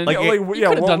 And he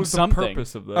could have done was something. The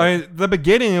purpose of that? I mean, the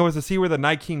beginning it was to see where the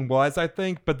Night King was, I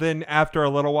think, but then after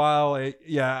a little while,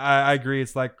 I agree.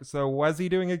 It's like, so was he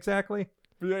doing exactly?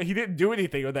 He didn't do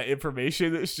anything with that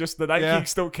information. It's just the Night King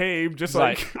still came. Just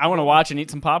like I want to watch and eat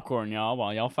some popcorn, y'all,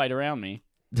 while y'all fight around me.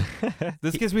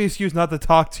 This gives me an excuse not to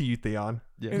talk to you, Theon.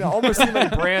 Yeah. It almost seemed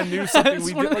like Bran knew something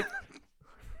we did. Like,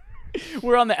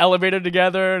 we're on the elevator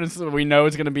together, and we know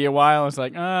it's gonna be a while. It's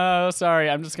like, oh, sorry,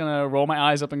 I'm just gonna roll my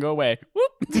eyes up and go away. Whoop.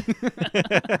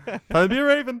 Time to be a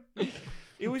raven.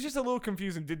 It was just a little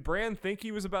confusing. Did Bran think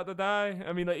he was about to die?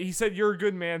 I mean, like, he said, "You're a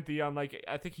good man, Theon." Like,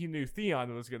 I think he knew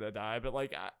Theon was gonna die, but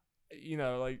like, I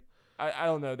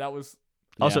don't know. That was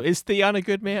also, is Theon a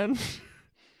good man?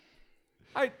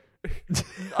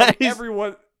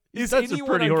 Everyone. Is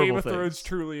anyone on Game of things. Thrones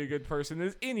truly a good person?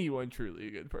 Is anyone truly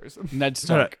a good person? Ned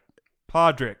Stark.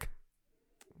 Podrick.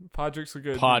 Podrick's a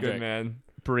good man.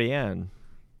 Brienne.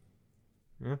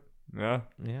 Yeah.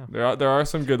 Yeah. There are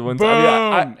some good ones. Boom!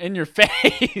 I mean, In your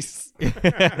face.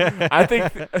 I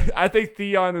think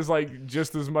Theon is like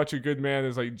just as much a good man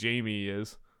as like Jaime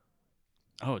is.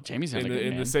 Oh, Jamie's not a good In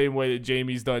man. the same way that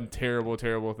Jaime's done terrible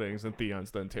things and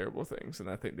Theon's done terrible things, and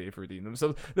I think they've redeemed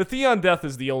themselves. The Theon death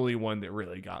is the only one that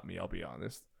really got me. I'll be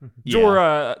honest. Yeah.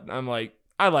 Jorah, I'm like,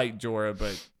 I like Jorah,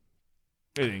 but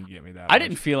it didn't get me that. I much.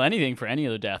 didn't feel anything for any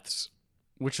of the deaths,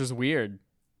 which was weird.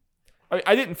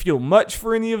 I didn't feel much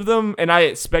for any of them, and I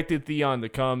expected Theon to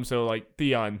come. So like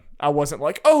Theon, I wasn't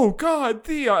like, oh God,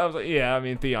 Theon. I was like, yeah, I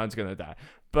mean Theon's gonna die.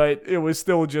 But it was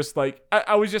still just like,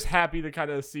 I was just happy to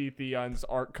kind of see Theon's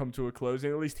arc come to a close.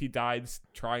 And at least he died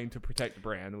trying to protect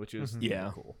Bran, which is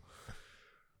cool.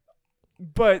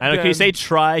 But I don't know, can you say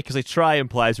try? Because like try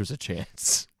implies there's a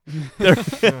chance.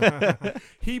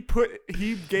 he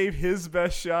gave his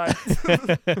best shot.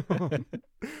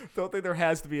 Don't think there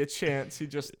has to be a chance. He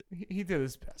did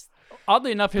his best.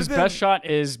 Oddly enough, his best shot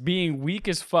is being weak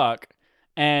as fuck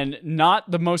and not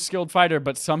the most skilled fighter,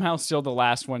 but somehow still the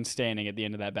last one standing at the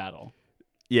end of that battle.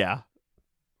 Yeah.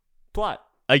 Plot.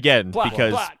 Again, Plot,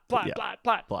 because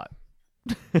plot.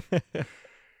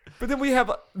 But then we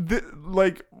have,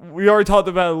 like, we already talked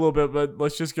about it a little bit, but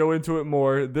let's just go into it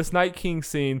more. This Night King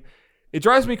scene, it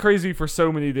drives me crazy for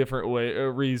so many different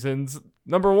reasons.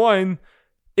 Number one,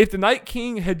 if the Night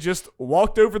King had just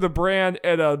walked over to Bran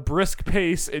at a brisk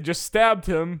pace and just stabbed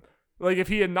him, like, if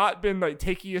he had not been, like,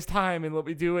 taking his time and let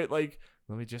me do it, like,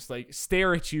 let me just, like,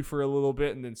 stare at you for a little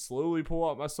bit and then slowly pull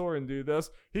out my sword and do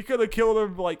this, he could have killed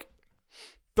him, like,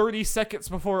 30 seconds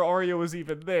before Arya was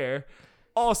even there.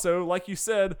 Also, like you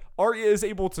said, Arya is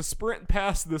able to sprint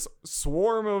past this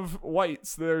swarm of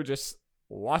whites that are just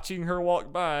watching her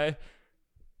walk by.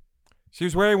 She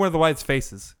was wearing one of the whites'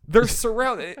 faces. They're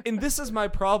surrounded. And this is my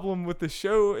problem with the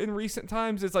show in recent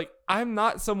times. It's like, I'm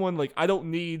not someone, like, I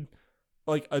don't need,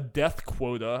 like, a death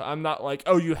quota. I'm not like,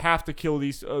 oh, you have to kill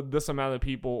this amount of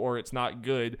people or it's not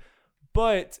good.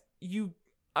 But you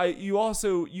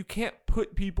can't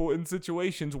put people in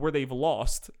situations where they've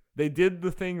lost. They did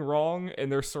the thing wrong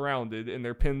and they're surrounded and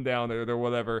they're pinned down or they're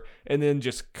whatever, and then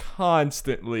just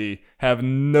constantly have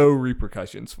no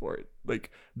repercussions for it.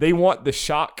 Like, they want the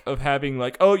shock of having,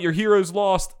 like, oh, your hero's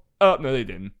lost. Oh, no, they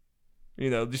didn't. You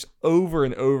know, just over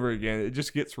and over again. It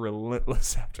just gets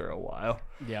relentless after a while.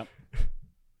 Yep.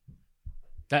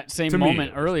 That same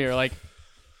moment earlier, like,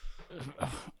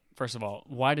 first of all,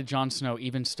 why did Jon Snow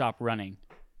even stop running?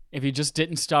 If he just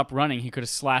didn't stop running, he could have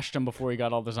slashed him before he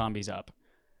got all the zombies up.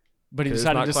 But he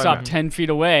decided to stop 10 feet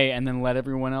away and then let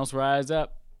everyone else rise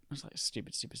up. I was like,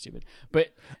 stupid.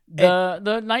 But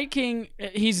the Night King,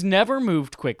 he's never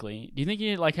moved quickly. Do you think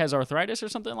he like has arthritis or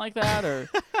something like that? Or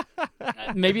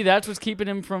maybe that's what's keeping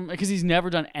him from, because he's never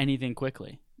done anything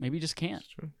quickly. Maybe he just can't.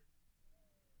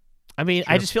 I mean,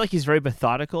 I just feel like he's very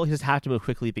methodical. He doesn't have to move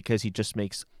quickly because he just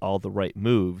makes all the right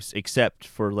moves, except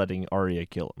for letting Arya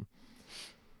kill him.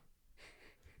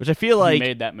 Which I feel like he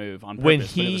made that move on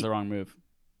purpose, but it was the wrong move.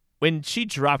 When she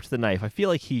dropped the knife, I feel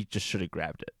like he just should have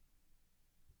grabbed it.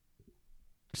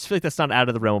 I just feel like that's not out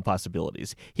of the realm of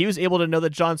possibilities. He was able to know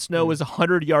that Jon Snow was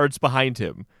 100 yards behind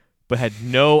him, but had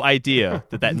no idea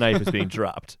that knife was being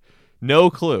dropped.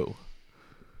 No clue.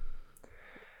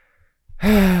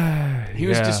 He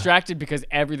was distracted because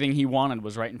everything he wanted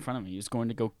was right in front of him. He was going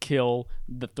to go kill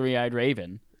the three-eyed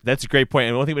raven. That's a great point.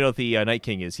 And one thing we know with the Night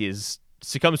King is he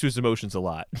succumbs to his emotions a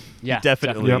lot. Yeah, he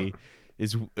definitely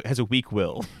has a weak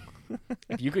will.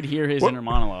 If you could hear his inner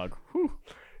monologue. Whew.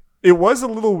 It was a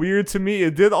little weird to me.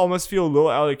 It did almost feel a little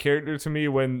out of character to me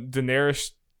when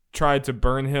Daenerys tried to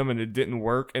burn him and it didn't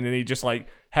work, and then he just like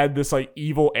had this like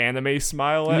evil anime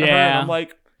smile at her. And I'm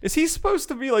like, is he supposed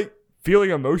to be like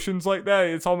feeling emotions like that?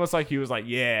 It's almost like he was like,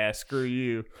 yeah, screw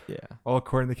you. Yeah. All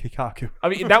according to Kikaku. I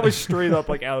mean, that was straight up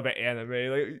like out of an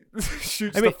anime. Like,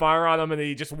 shoots the fire on him and then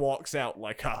he just walks out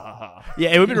like, ha ha ha. Yeah,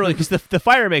 it would have been really, because the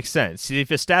fire makes sense.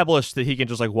 They've established that he can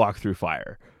just like walk through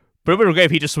fire. But it would have been great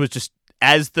if he just was just,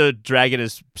 as the dragon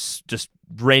is just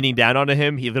raining down onto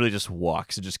him, he literally just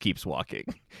walks and just keeps walking.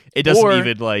 It doesn't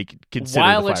even like consider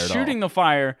while the fire it's at all. shooting the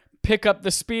fire, pick up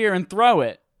the spear and throw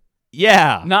it.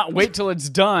 Yeah. Not wait till it's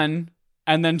done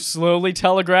and then slowly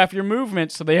telegraph your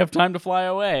movements so they have time to fly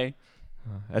away.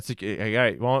 That's all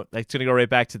right. Well, it's gonna go right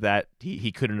back to that.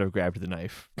 He couldn't have grabbed the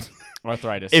knife.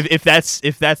 Arthritis. If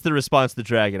that's the response to the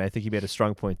dragon, I think he made a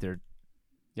strong point there.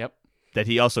 Yep. That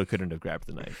he also couldn't have grabbed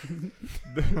the knife.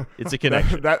 It's a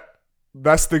connection.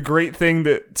 That's the great thing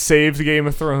that saved Game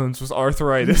of Thrones was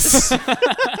arthritis.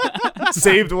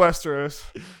 Saved Westeros.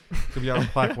 Could be on a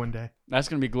plaque one day. That's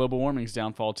going to be global warming's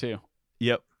downfall too.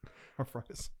 Yep.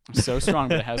 Arthritis. So strong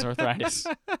that it has arthritis.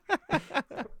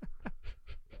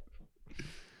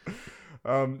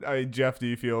 Jeff, do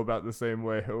you feel about the same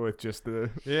way with just the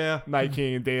Night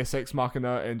King and Deus Ex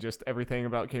Machina and just everything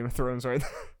about Game of Thrones right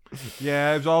now?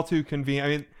 Yeah, it was all too convenient. I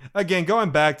mean, again,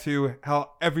 going back to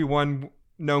how every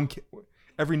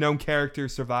known character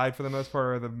survived for the most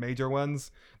part, or the major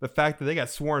ones, the fact that they got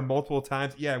sworn multiple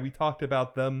times. Yeah, we talked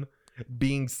about them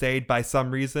being saved by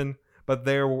some reason, but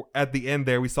there at the end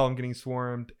there, we saw them getting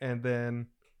swarmed, and then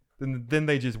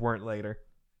they just weren't later.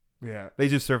 Yeah, they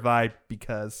just survived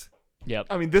because. Yep.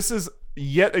 I mean, this is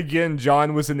yet again,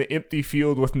 Jon was in the empty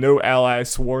field with no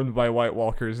allies swarmed by White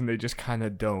Walkers, and they just kind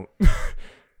of don't.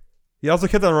 He also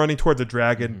kept on running towards a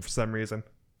dragon for some reason.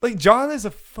 Like, Jon is a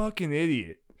fucking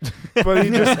idiot. But he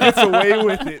just gets away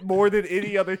with it more than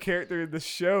any other character in the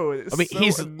show. It's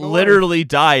he's annoying. literally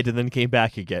died and then came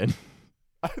back again.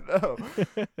 I know.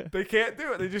 They can't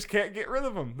do it. They just can't get rid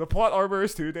of him. The plot armor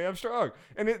is too damn strong.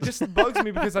 And it just bugs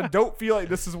me because I don't feel like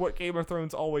this is what Game of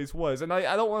Thrones always was. And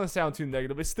I don't want to sound too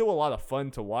negative. It's still a lot of fun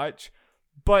to watch.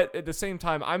 But at the same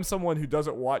time, I'm someone who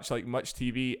doesn't watch like much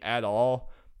TV at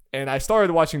all. And I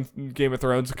started watching Game of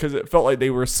Thrones because it felt like they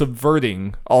were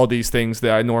subverting all these things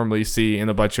that I normally see in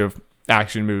a bunch of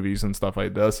action movies and stuff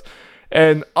like this.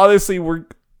 And honestly,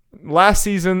 last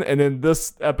season and then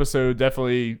this episode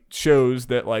definitely shows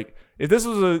that, like, if this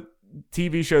was a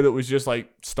TV show that was just like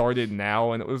started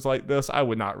now and it was like this, I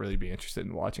would not really be interested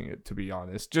in watching it, to be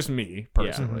honest. Just me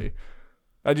personally.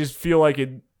 Yeah. I just feel like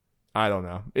I don't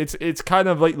know. It's kind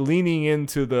of like leaning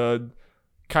into the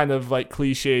kind of like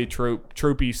cliche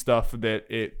tropey stuff that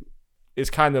it is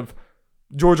kind of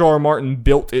George R. R. Martin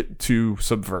built it to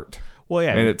subvert. Well,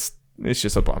 yeah. And it's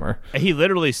just a bummer. He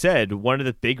literally said one of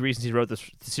the big reasons he wrote this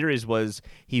series was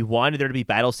he wanted there to be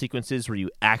battle sequences where you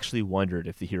actually wondered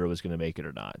if the hero was going to make it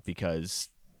or not, because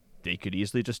they could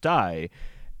easily just die.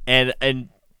 And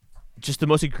just the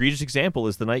most egregious example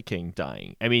is the Night King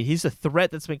dying. I mean, he's a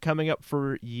threat that's been coming up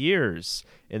for years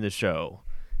in the show.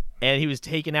 And he was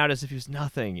taken out as if he was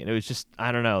nothing. And it was just,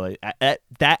 I don't know. Like,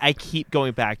 I keep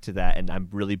going back to that, and I'm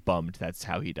really bummed that's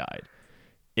how he died.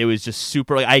 It was just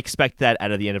super. Like, I expect that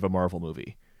out of the end of a Marvel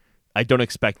movie. I don't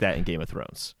expect that in Game of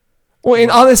Thrones. Well,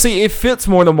 and honestly, it fits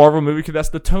more in a Marvel movie because that's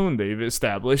the tone they've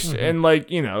established. Mm-hmm. And,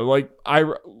 like, you know, like,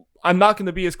 I'm not going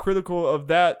to be as critical of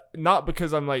that, not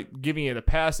because I'm, like, giving it a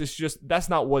pass. It's just, that's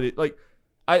not what it, like,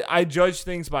 I judge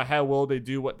things by how well they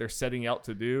do what they're setting out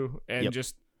to do. And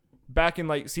just back in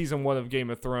like season 1 of Game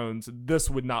of Thrones, this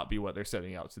would not be what they're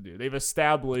setting out to do. They've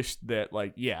established that,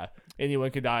 like, yeah,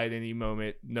 anyone could die at any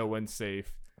moment, no one's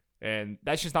safe, and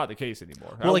that's just not the case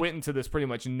anymore. Well, I went into this pretty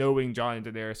much knowing Jon and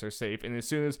Daenerys are safe, and as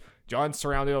soon as Jon's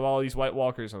surrounded with all these White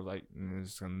Walkers, I was like,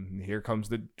 here comes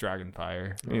the dragon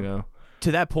fire, you know.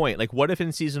 To that point, like, what if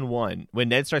in season 1, when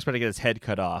Ned starts about to get his head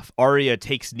cut off, Arya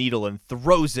takes needle and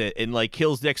throws it and, like,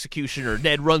 kills the executioner.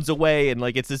 Ned runs away, and,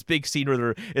 like, it's this big scene where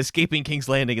they're escaping King's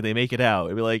Landing and they make it out.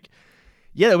 It'd be like,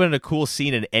 yeah, that would have been a cool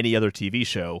scene in any other TV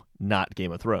show, not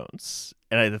Game of Thrones.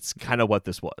 And that's kind of what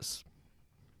this was.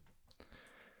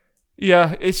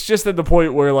 Yeah, it's just at the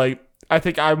point where, like, I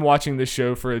think I'm watching this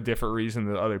show for a different reason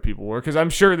than other people were, because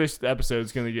I'm sure this episode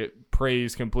is going to get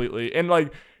praised completely. And,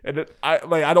 like, I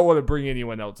don't want to bring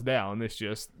anyone else down.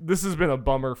 This has been a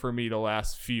bummer for me the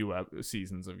last few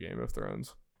seasons of Game of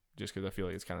Thrones, just because I feel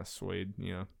like it's kind of swayed,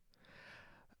 you know.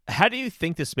 How do you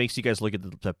think this makes you guys look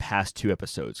at the past 2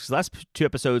 episodes? Because the last 2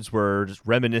 episodes were just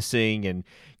reminiscing and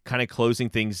kind of closing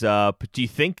things up. Do you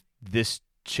think this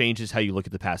changes how you look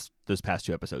at those past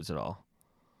 2 episodes at all?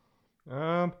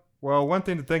 Well, one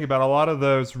thing to think about, a lot of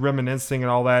those reminiscing and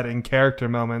all that in character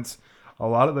moments, a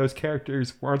lot of those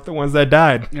characters weren't the ones that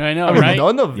died. I know, right?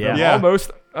 None of them. Yeah. Almost.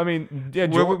 I mean, yeah.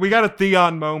 We got a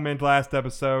Theon moment last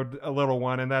episode, a little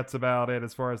one, and that's about it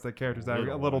as far as the characters. A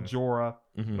little Jorah,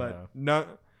 but no,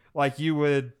 like you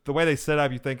would, the way they set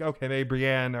up, you think, okay, maybe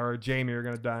Brienne or Jaime are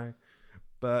gonna die,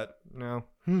 but no.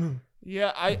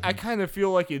 Yeah, I kind of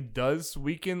feel like it does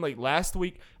weaken. Like last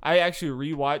week, I've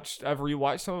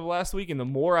rewatched some of last week, and the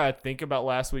more I think about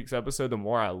last week's episode, the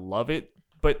more I love it.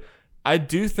 But I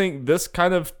do think this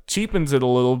kind of cheapens it a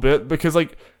little bit because,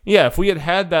 like, yeah, if we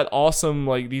had that awesome,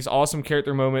 like, these awesome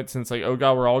character moments and it's like, oh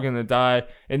god, we're all gonna die,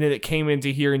 and then it came into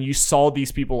here and you saw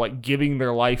these people, like, giving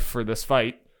their life for this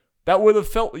fight, that would have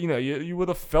felt, you know, you would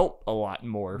have felt a lot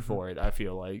more for it, I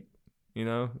feel like, you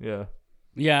know? Yeah.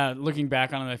 Yeah, looking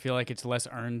back on it, I feel like it's less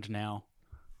earned now.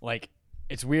 Like,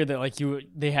 it's weird that, like,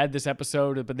 they had this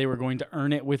episode, but they were going to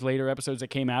earn it with later episodes that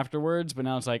came afterwards, but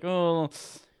now it's like, oh,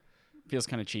 feels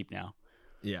kind of cheap now.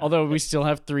 Yeah. Although we still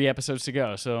have 3 episodes to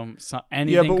go, so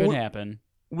anything could happen.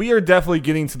 We are definitely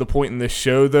getting to the point in this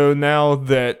show, though, now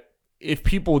that if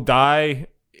people die,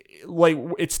 like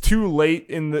it's too late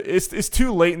it's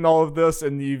too late in all of this,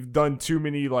 and you've done too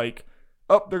many like,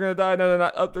 oh, they're gonna die, no they're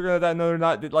not, oh, they're gonna die, no they're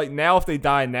not. Like now, if they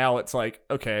die now, it's like,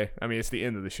 okay, I mean it's the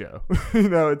end of the show.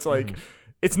 It's like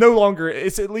it's no longer,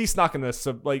 it's at least not gonna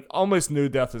like almost no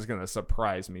death is gonna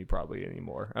surprise me probably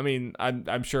anymore. I mean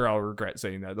I'm sure I'll regret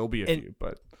saying that. There'll be a few,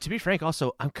 but to be frank,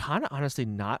 also I'm kind of honestly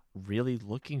not really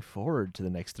looking forward to the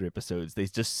next 3 episodes. They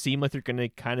just seem like they're gonna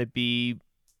kind of be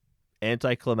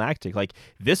anticlimactic. Like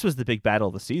this was the big battle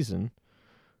of the season.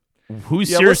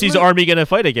 Who's Cersei's army gonna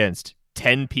fight against?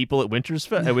 10 people at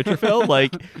Winterfell?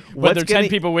 Like, well, they're 10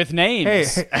 people with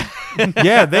names. Hey.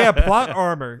 Yeah, they have plot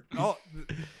armor.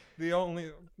 The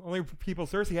only people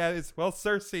Cersei had is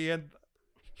Cersei and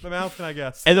the Mountain, I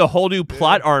guess. And the whole new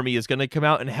plot army is gonna come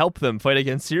out and help them fight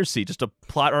against Cersei. Just a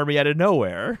plot army out of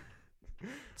nowhere.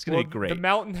 It's gonna be great. The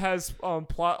Mountain has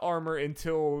plot armor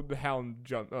until the Hound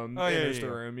enters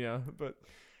the room. Yeah, but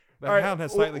the Hound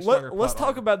has slightly stronger. Let's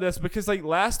talk about this because like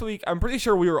last week, I'm pretty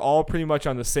sure we were all pretty much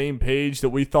on the same page that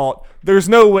we thought there's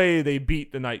no way they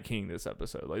beat the Night King this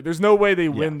episode. Like there's no way they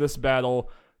win this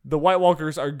battle. The White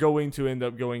Walkers are going to end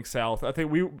up going south. I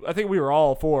think we were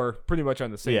all pretty much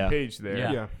on the same page there.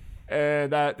 Yeah.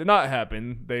 And that did not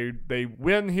happen. They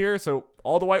win here, so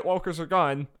all the White Walkers are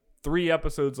gone. 3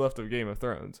 episodes left of Game of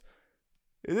Thrones.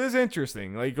 It is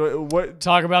interesting. Like what?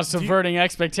 Talk about subverting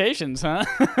expectations, huh?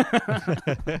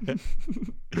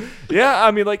 Yeah,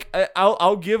 I mean, like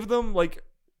I'll give them like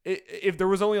if there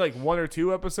was only like 1 or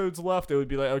 2 episodes left, it would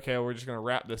be like, okay, we're just gonna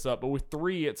wrap this up. But with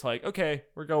 3, it's like, okay,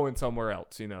 we're going somewhere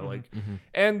else,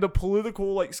 and the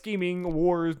political like scheming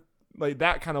war, like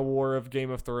that kind of war of Game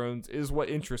of Thrones is what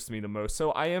interests me the most.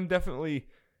 So I am definitely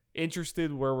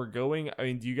interested where we're going. I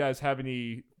mean, do you guys have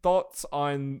any thoughts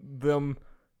on them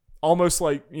almost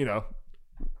like,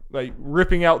 like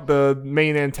ripping out the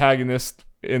main antagonist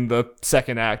in the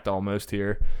second act almost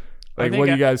here? Like, what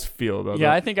do you guys feel about that?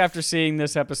 Yeah, I think after seeing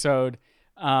this episode,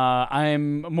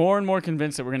 I'm more and more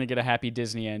convinced that we're going to get a happy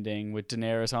Disney ending with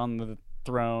Daenerys on the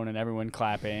throne and everyone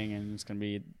clapping, and it's going to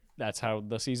be, that's how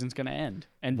the season's going to end.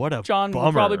 And Jon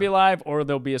will probably be alive, or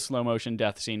there'll be a slow motion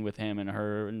death scene with him and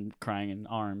her and crying in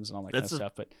arms and all that kind of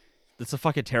stuff. But it's a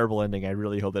fucking terrible ending. I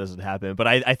really hope that doesn't happen. But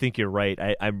I think you're right.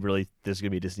 I'm really, this is going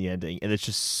to be a Disney ending. And it's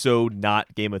just so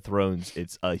not Game of Thrones.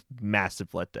 It's a massive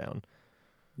letdown.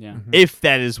 Yeah. If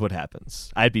that is what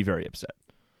happens, I'd be very upset.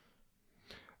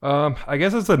 I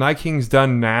guess as the Night King's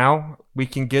done now, we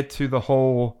can get to the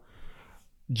whole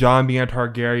Jon being a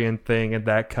Targaryen thing and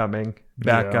that coming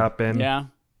back up and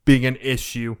being an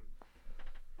issue.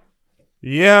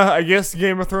 Yeah, I guess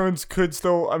Game of Thrones could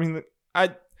still. I mean,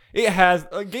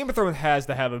 Game of Thrones has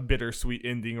to have a bittersweet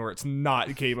ending, or it's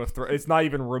not Game of Thrones. It's not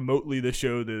even remotely the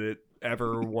show that it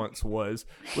ever once was.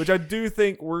 Which I do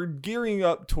think we're gearing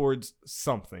up towards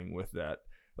something with that.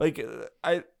 Like,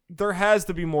 there has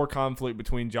to be more conflict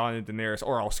between Jon and Daenerys,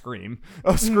 or I'll scream.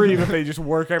 I'll scream if they just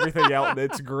work everything out and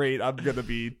it's great. I'm gonna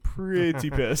be pretty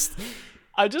pissed.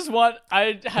 I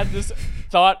had this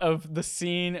thought of the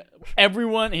scene.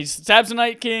 He stabs the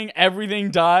Night King, everything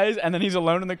dies, and then he's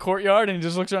alone in the courtyard, and he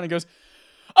just looks around and goes,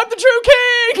 "I'm the true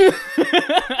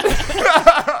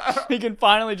king!" He can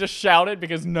finally just shout it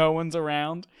because no one's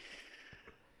around.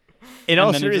 In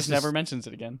all seriousness, he just never mentions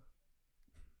it again.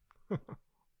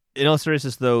 In all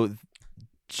seriousness, though,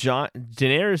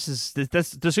 Daenerys is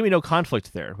there's gonna be no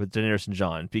conflict there with Daenerys and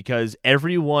Jon, because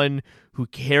everyone who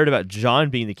cared about Jon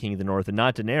being the king of the North and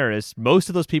not Daenerys, most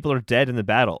of those people are dead in the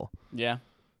battle. Yeah.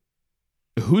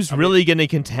 Who's really going to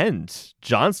contend?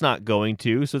 Jon's not going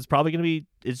to, so it's probably going to be.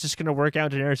 It's just going to work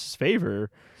out in Daenerys' favor.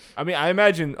 I mean,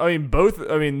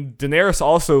 Daenerys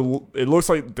also. It looks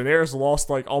like Daenerys lost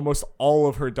like almost all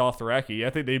of her Dothraki. I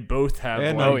think they both have.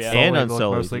 And Unsullied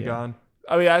mostly gone.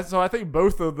 I mean, so I think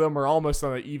both of them are almost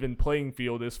on an even playing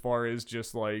field as far as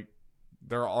just like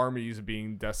their armies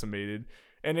being decimated,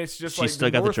 and it's just she's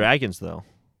still got the dragons though.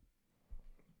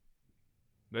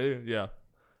 Yeah,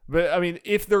 but I mean,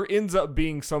 if there ends up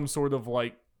being some sort of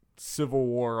like civil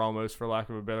war, almost for lack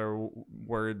of a better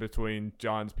word, between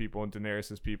Jon's people and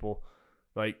Daenerys' people,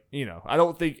 like, I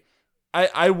don't think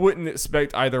I wouldn't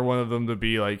expect either one of them to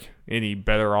be like any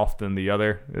better off than the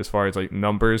other as far as like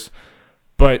numbers,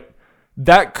 but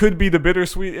that could be the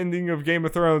bittersweet ending of Game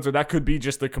of Thrones, or that could be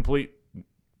just the complete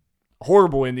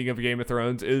horrible ending of Game of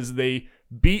Thrones, is they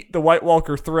beat the White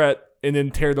Walker threat and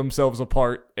then tear themselves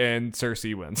apart and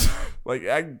Cersei wins. Like,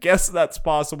 I guess that's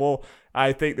possible.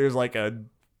 I think there's like a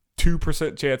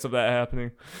 2% chance of that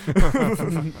happening.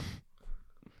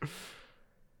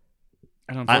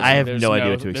 I have no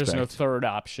idea what to expect. There's no third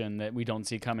option that we don't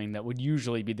see coming that would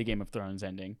usually be the Game of Thrones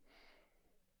ending.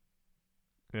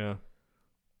 Yeah.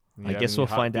 I guess we'll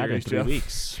find out in 3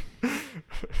 weeks.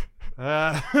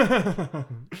 I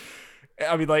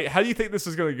mean, like, how do you think this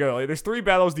is going to go? Like, there's 3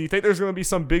 battles. Do you think there's going to be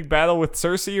some big battle with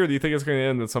Cersei, or do you think it's going to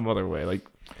end in some other way? Like,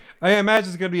 I imagine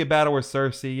it's going to be a battle with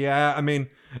Cersei. Yeah, I mean,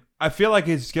 I feel like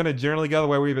it's going to generally go the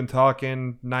way we've been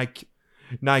talking, Night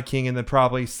King, and then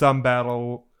probably some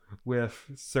battle with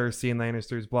Cersei and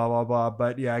Lannisters, blah, blah, blah.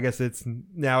 But yeah, I guess it's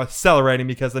now accelerating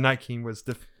because the Night King was...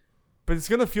 But it's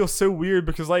going to feel so weird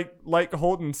because like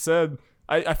Holden said,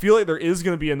 I feel like there is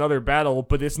going to be another battle,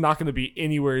 but it's not going to be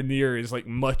anywhere near as like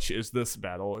much as this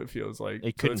battle, it feels like.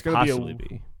 It couldn't possibly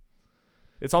be.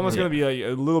 It's almost going to be like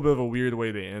a little bit of a weird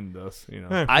way to end this, you know.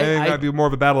 I think it might be more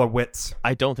of a battle of wits.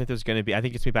 I don't think there's going to be... I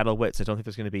think it's going to be battle of wits. I don't think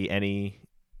there's going to be any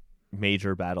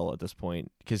major battle at this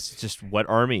point. Because just what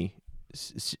army...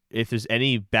 If there's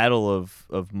any battle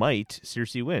of might,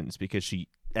 Cersei wins because she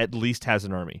at least has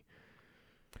an army.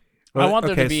 I want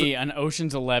there to be an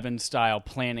Ocean's 11 style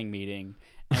planning meeting,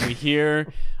 and we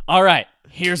hear, all right,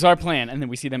 here's our plan, and then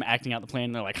we see them acting out the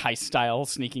plan. They're like heist style,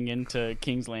 sneaking into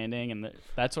King's Landing, and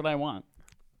that's what I want.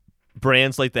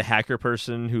 Bran's like the hacker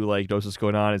person who like knows what's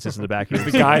going on and sits in the back. He's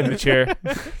the guy in the chair.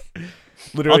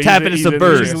 I'll tap into some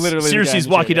birds. Literally Cersei's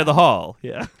walking down the hall.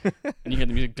 Yeah. And you hear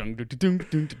the music. Dung, dung, dung,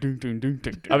 dung, dung, dung, dung,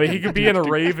 dung, I mean, he could be in a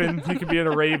raven. He could be in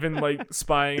a raven, like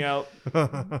spying out,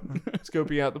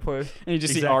 scoping out the place. And you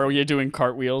just see Arya doing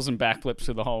cartwheels and backflips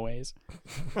through the hallways.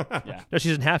 Yeah. No, she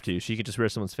doesn't have to. She could just wear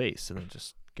someone's face and then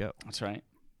just go. That's right.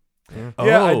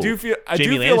 Yeah, I do feel.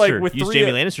 Like with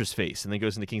Jamie Lannister's face and then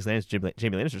goes into King's Landing.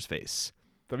 Jamie Lannister's face.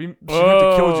 She'd have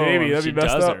to kill Jamie. That'd be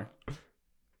messed up.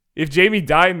 If Jamie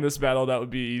died in this battle, that would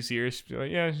be easier. She'd be like,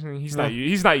 yeah, he's not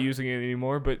using it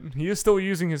anymore, but he is still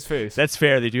using his face. That's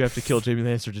fair. They do have to kill Jamie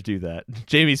Lannister to do that.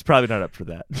 Jamie's probably not up for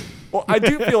that. Well, I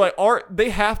do feel like they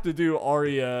have to do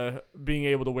Arya being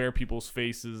able to wear people's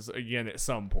faces again at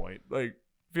some point. Like,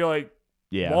 I feel like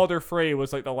Walder Frey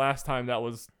was like the last time that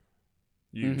was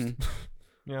used.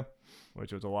 Mm-hmm. Yeah.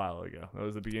 Which was a while ago. That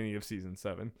was the beginning of season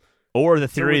 7. Or the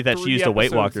theory that she used a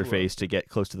White Walker face to get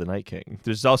close to the Night King.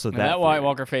 There's also that White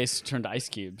Walker face turned to ice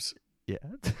cubes. Yeah.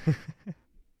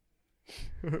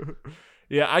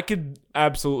 Yeah, I could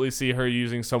absolutely see her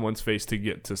using someone's face to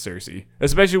get to Cersei.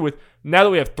 Especially with, now that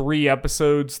we have 3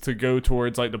 episodes to go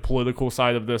towards like the political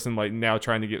side of this and like now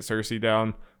trying to get Cersei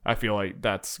down, I feel like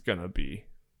that's gonna be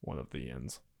one of the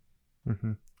ends.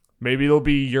 Mm-hmm. Maybe it'll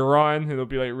be Euron, and it'll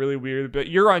be like really weird. But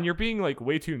Euron, you're being like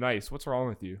way too nice. What's wrong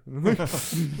with you?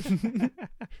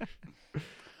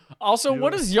 Also,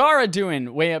 what is Yara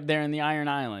doing way up there in the Iron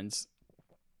Islands?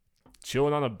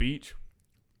 Chilling on a beach.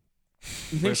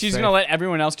 You think she's gonna let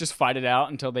everyone else just fight it out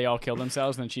until they all kill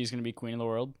themselves, and then she's gonna be queen of the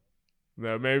world?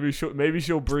 No, maybe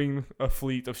she'll bring a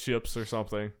fleet of ships or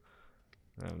something.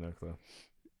 I have no clue.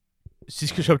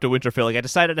 She's gonna show up to Winterfell. Like, I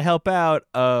decided to help out.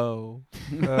 Oh,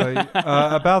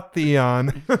 about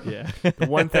Theon. Yeah. The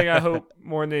one thing I hope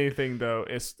more than anything, though,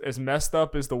 is as messed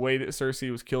up as the way that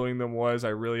Cersei was killing them was. I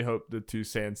really hope the 2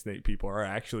 Sand Snake people are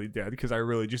actually dead because I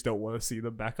really just don't want to see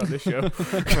them back on the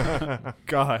show.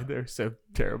 God, they're so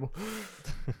terrible.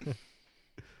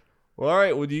 Well, all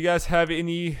right. Well, do you guys have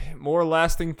any more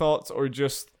lasting thoughts or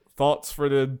just thoughts for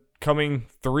the coming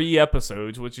 3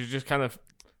 episodes, which is just kind of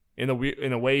in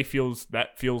a way feels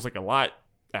like a lot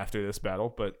after this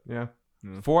battle, but yeah.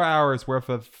 4 hours worth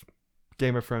of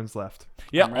Game of Thrones left.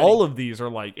 Yeah, all of these are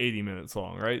like 80 minutes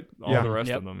long, right? All the rest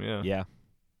of them, yeah. Yeah.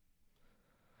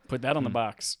 Put that on the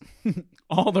box.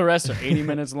 All the rest are 80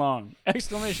 minutes long.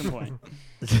 Exclamation point.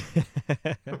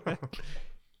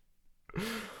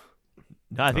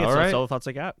 No, I think that's all the thoughts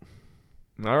I got.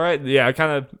 All right. Yeah, I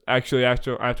kind of actually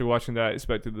after watching that, I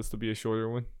expected this to be a shorter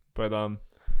one, but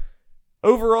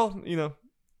overall,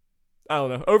 I don't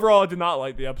know. Overall, I did not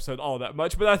like the episode all that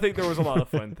much, but I think there was a lot of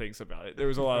fun things about it.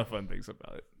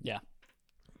 Yeah.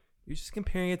 You're just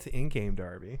comparing it to Endgame,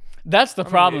 Darby. That's the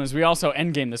problem, is we also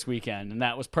Endgame this weekend, and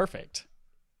that was perfect.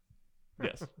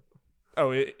 Yes. Oh,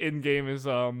 Endgame is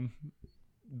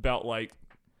about like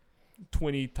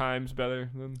 20 times better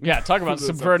than... Yeah, talk about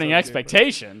subverting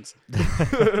expectations.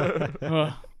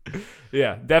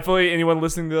 Yeah, definitely anyone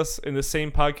listening to this in the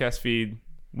same podcast feed,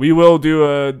 we will do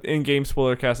a in-game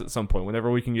Spoilercast at some point.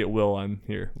 Whenever we can get Will on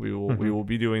here, we will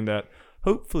be doing that.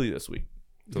 Hopefully this week.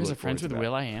 You guys are friends with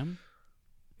Will I Am?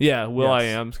 Yeah, Will I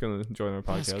Am's going to join our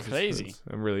podcast. That's crazy.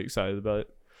 I'm really excited about it.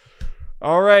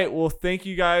 All right, well, thank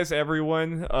you guys,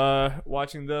 everyone,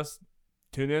 watching this.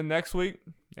 Tune in next week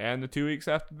and the 2 weeks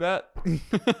after that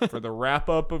for the wrap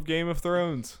up of Game of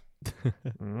Thrones.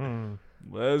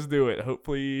 Let's do it.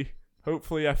 Hopefully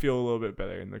I feel a little bit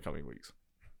better in the coming weeks.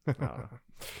 All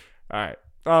right.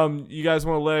 You guys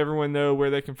want to let everyone know where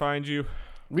they can find you?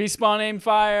 Respawn Aim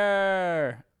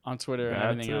Fire on Twitter and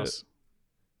That's everything it.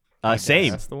 else.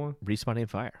 Same. That's the one. Respawn Aim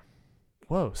Fire.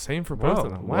 Whoa, same for both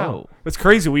of them. Wow. Whoa. It's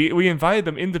crazy. We invited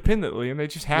them independently, and they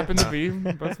just happened to be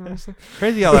both of us.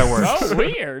 Crazy how that works. So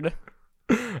weird.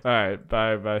 All right.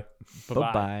 Bye. Bye-bye.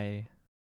 Bye.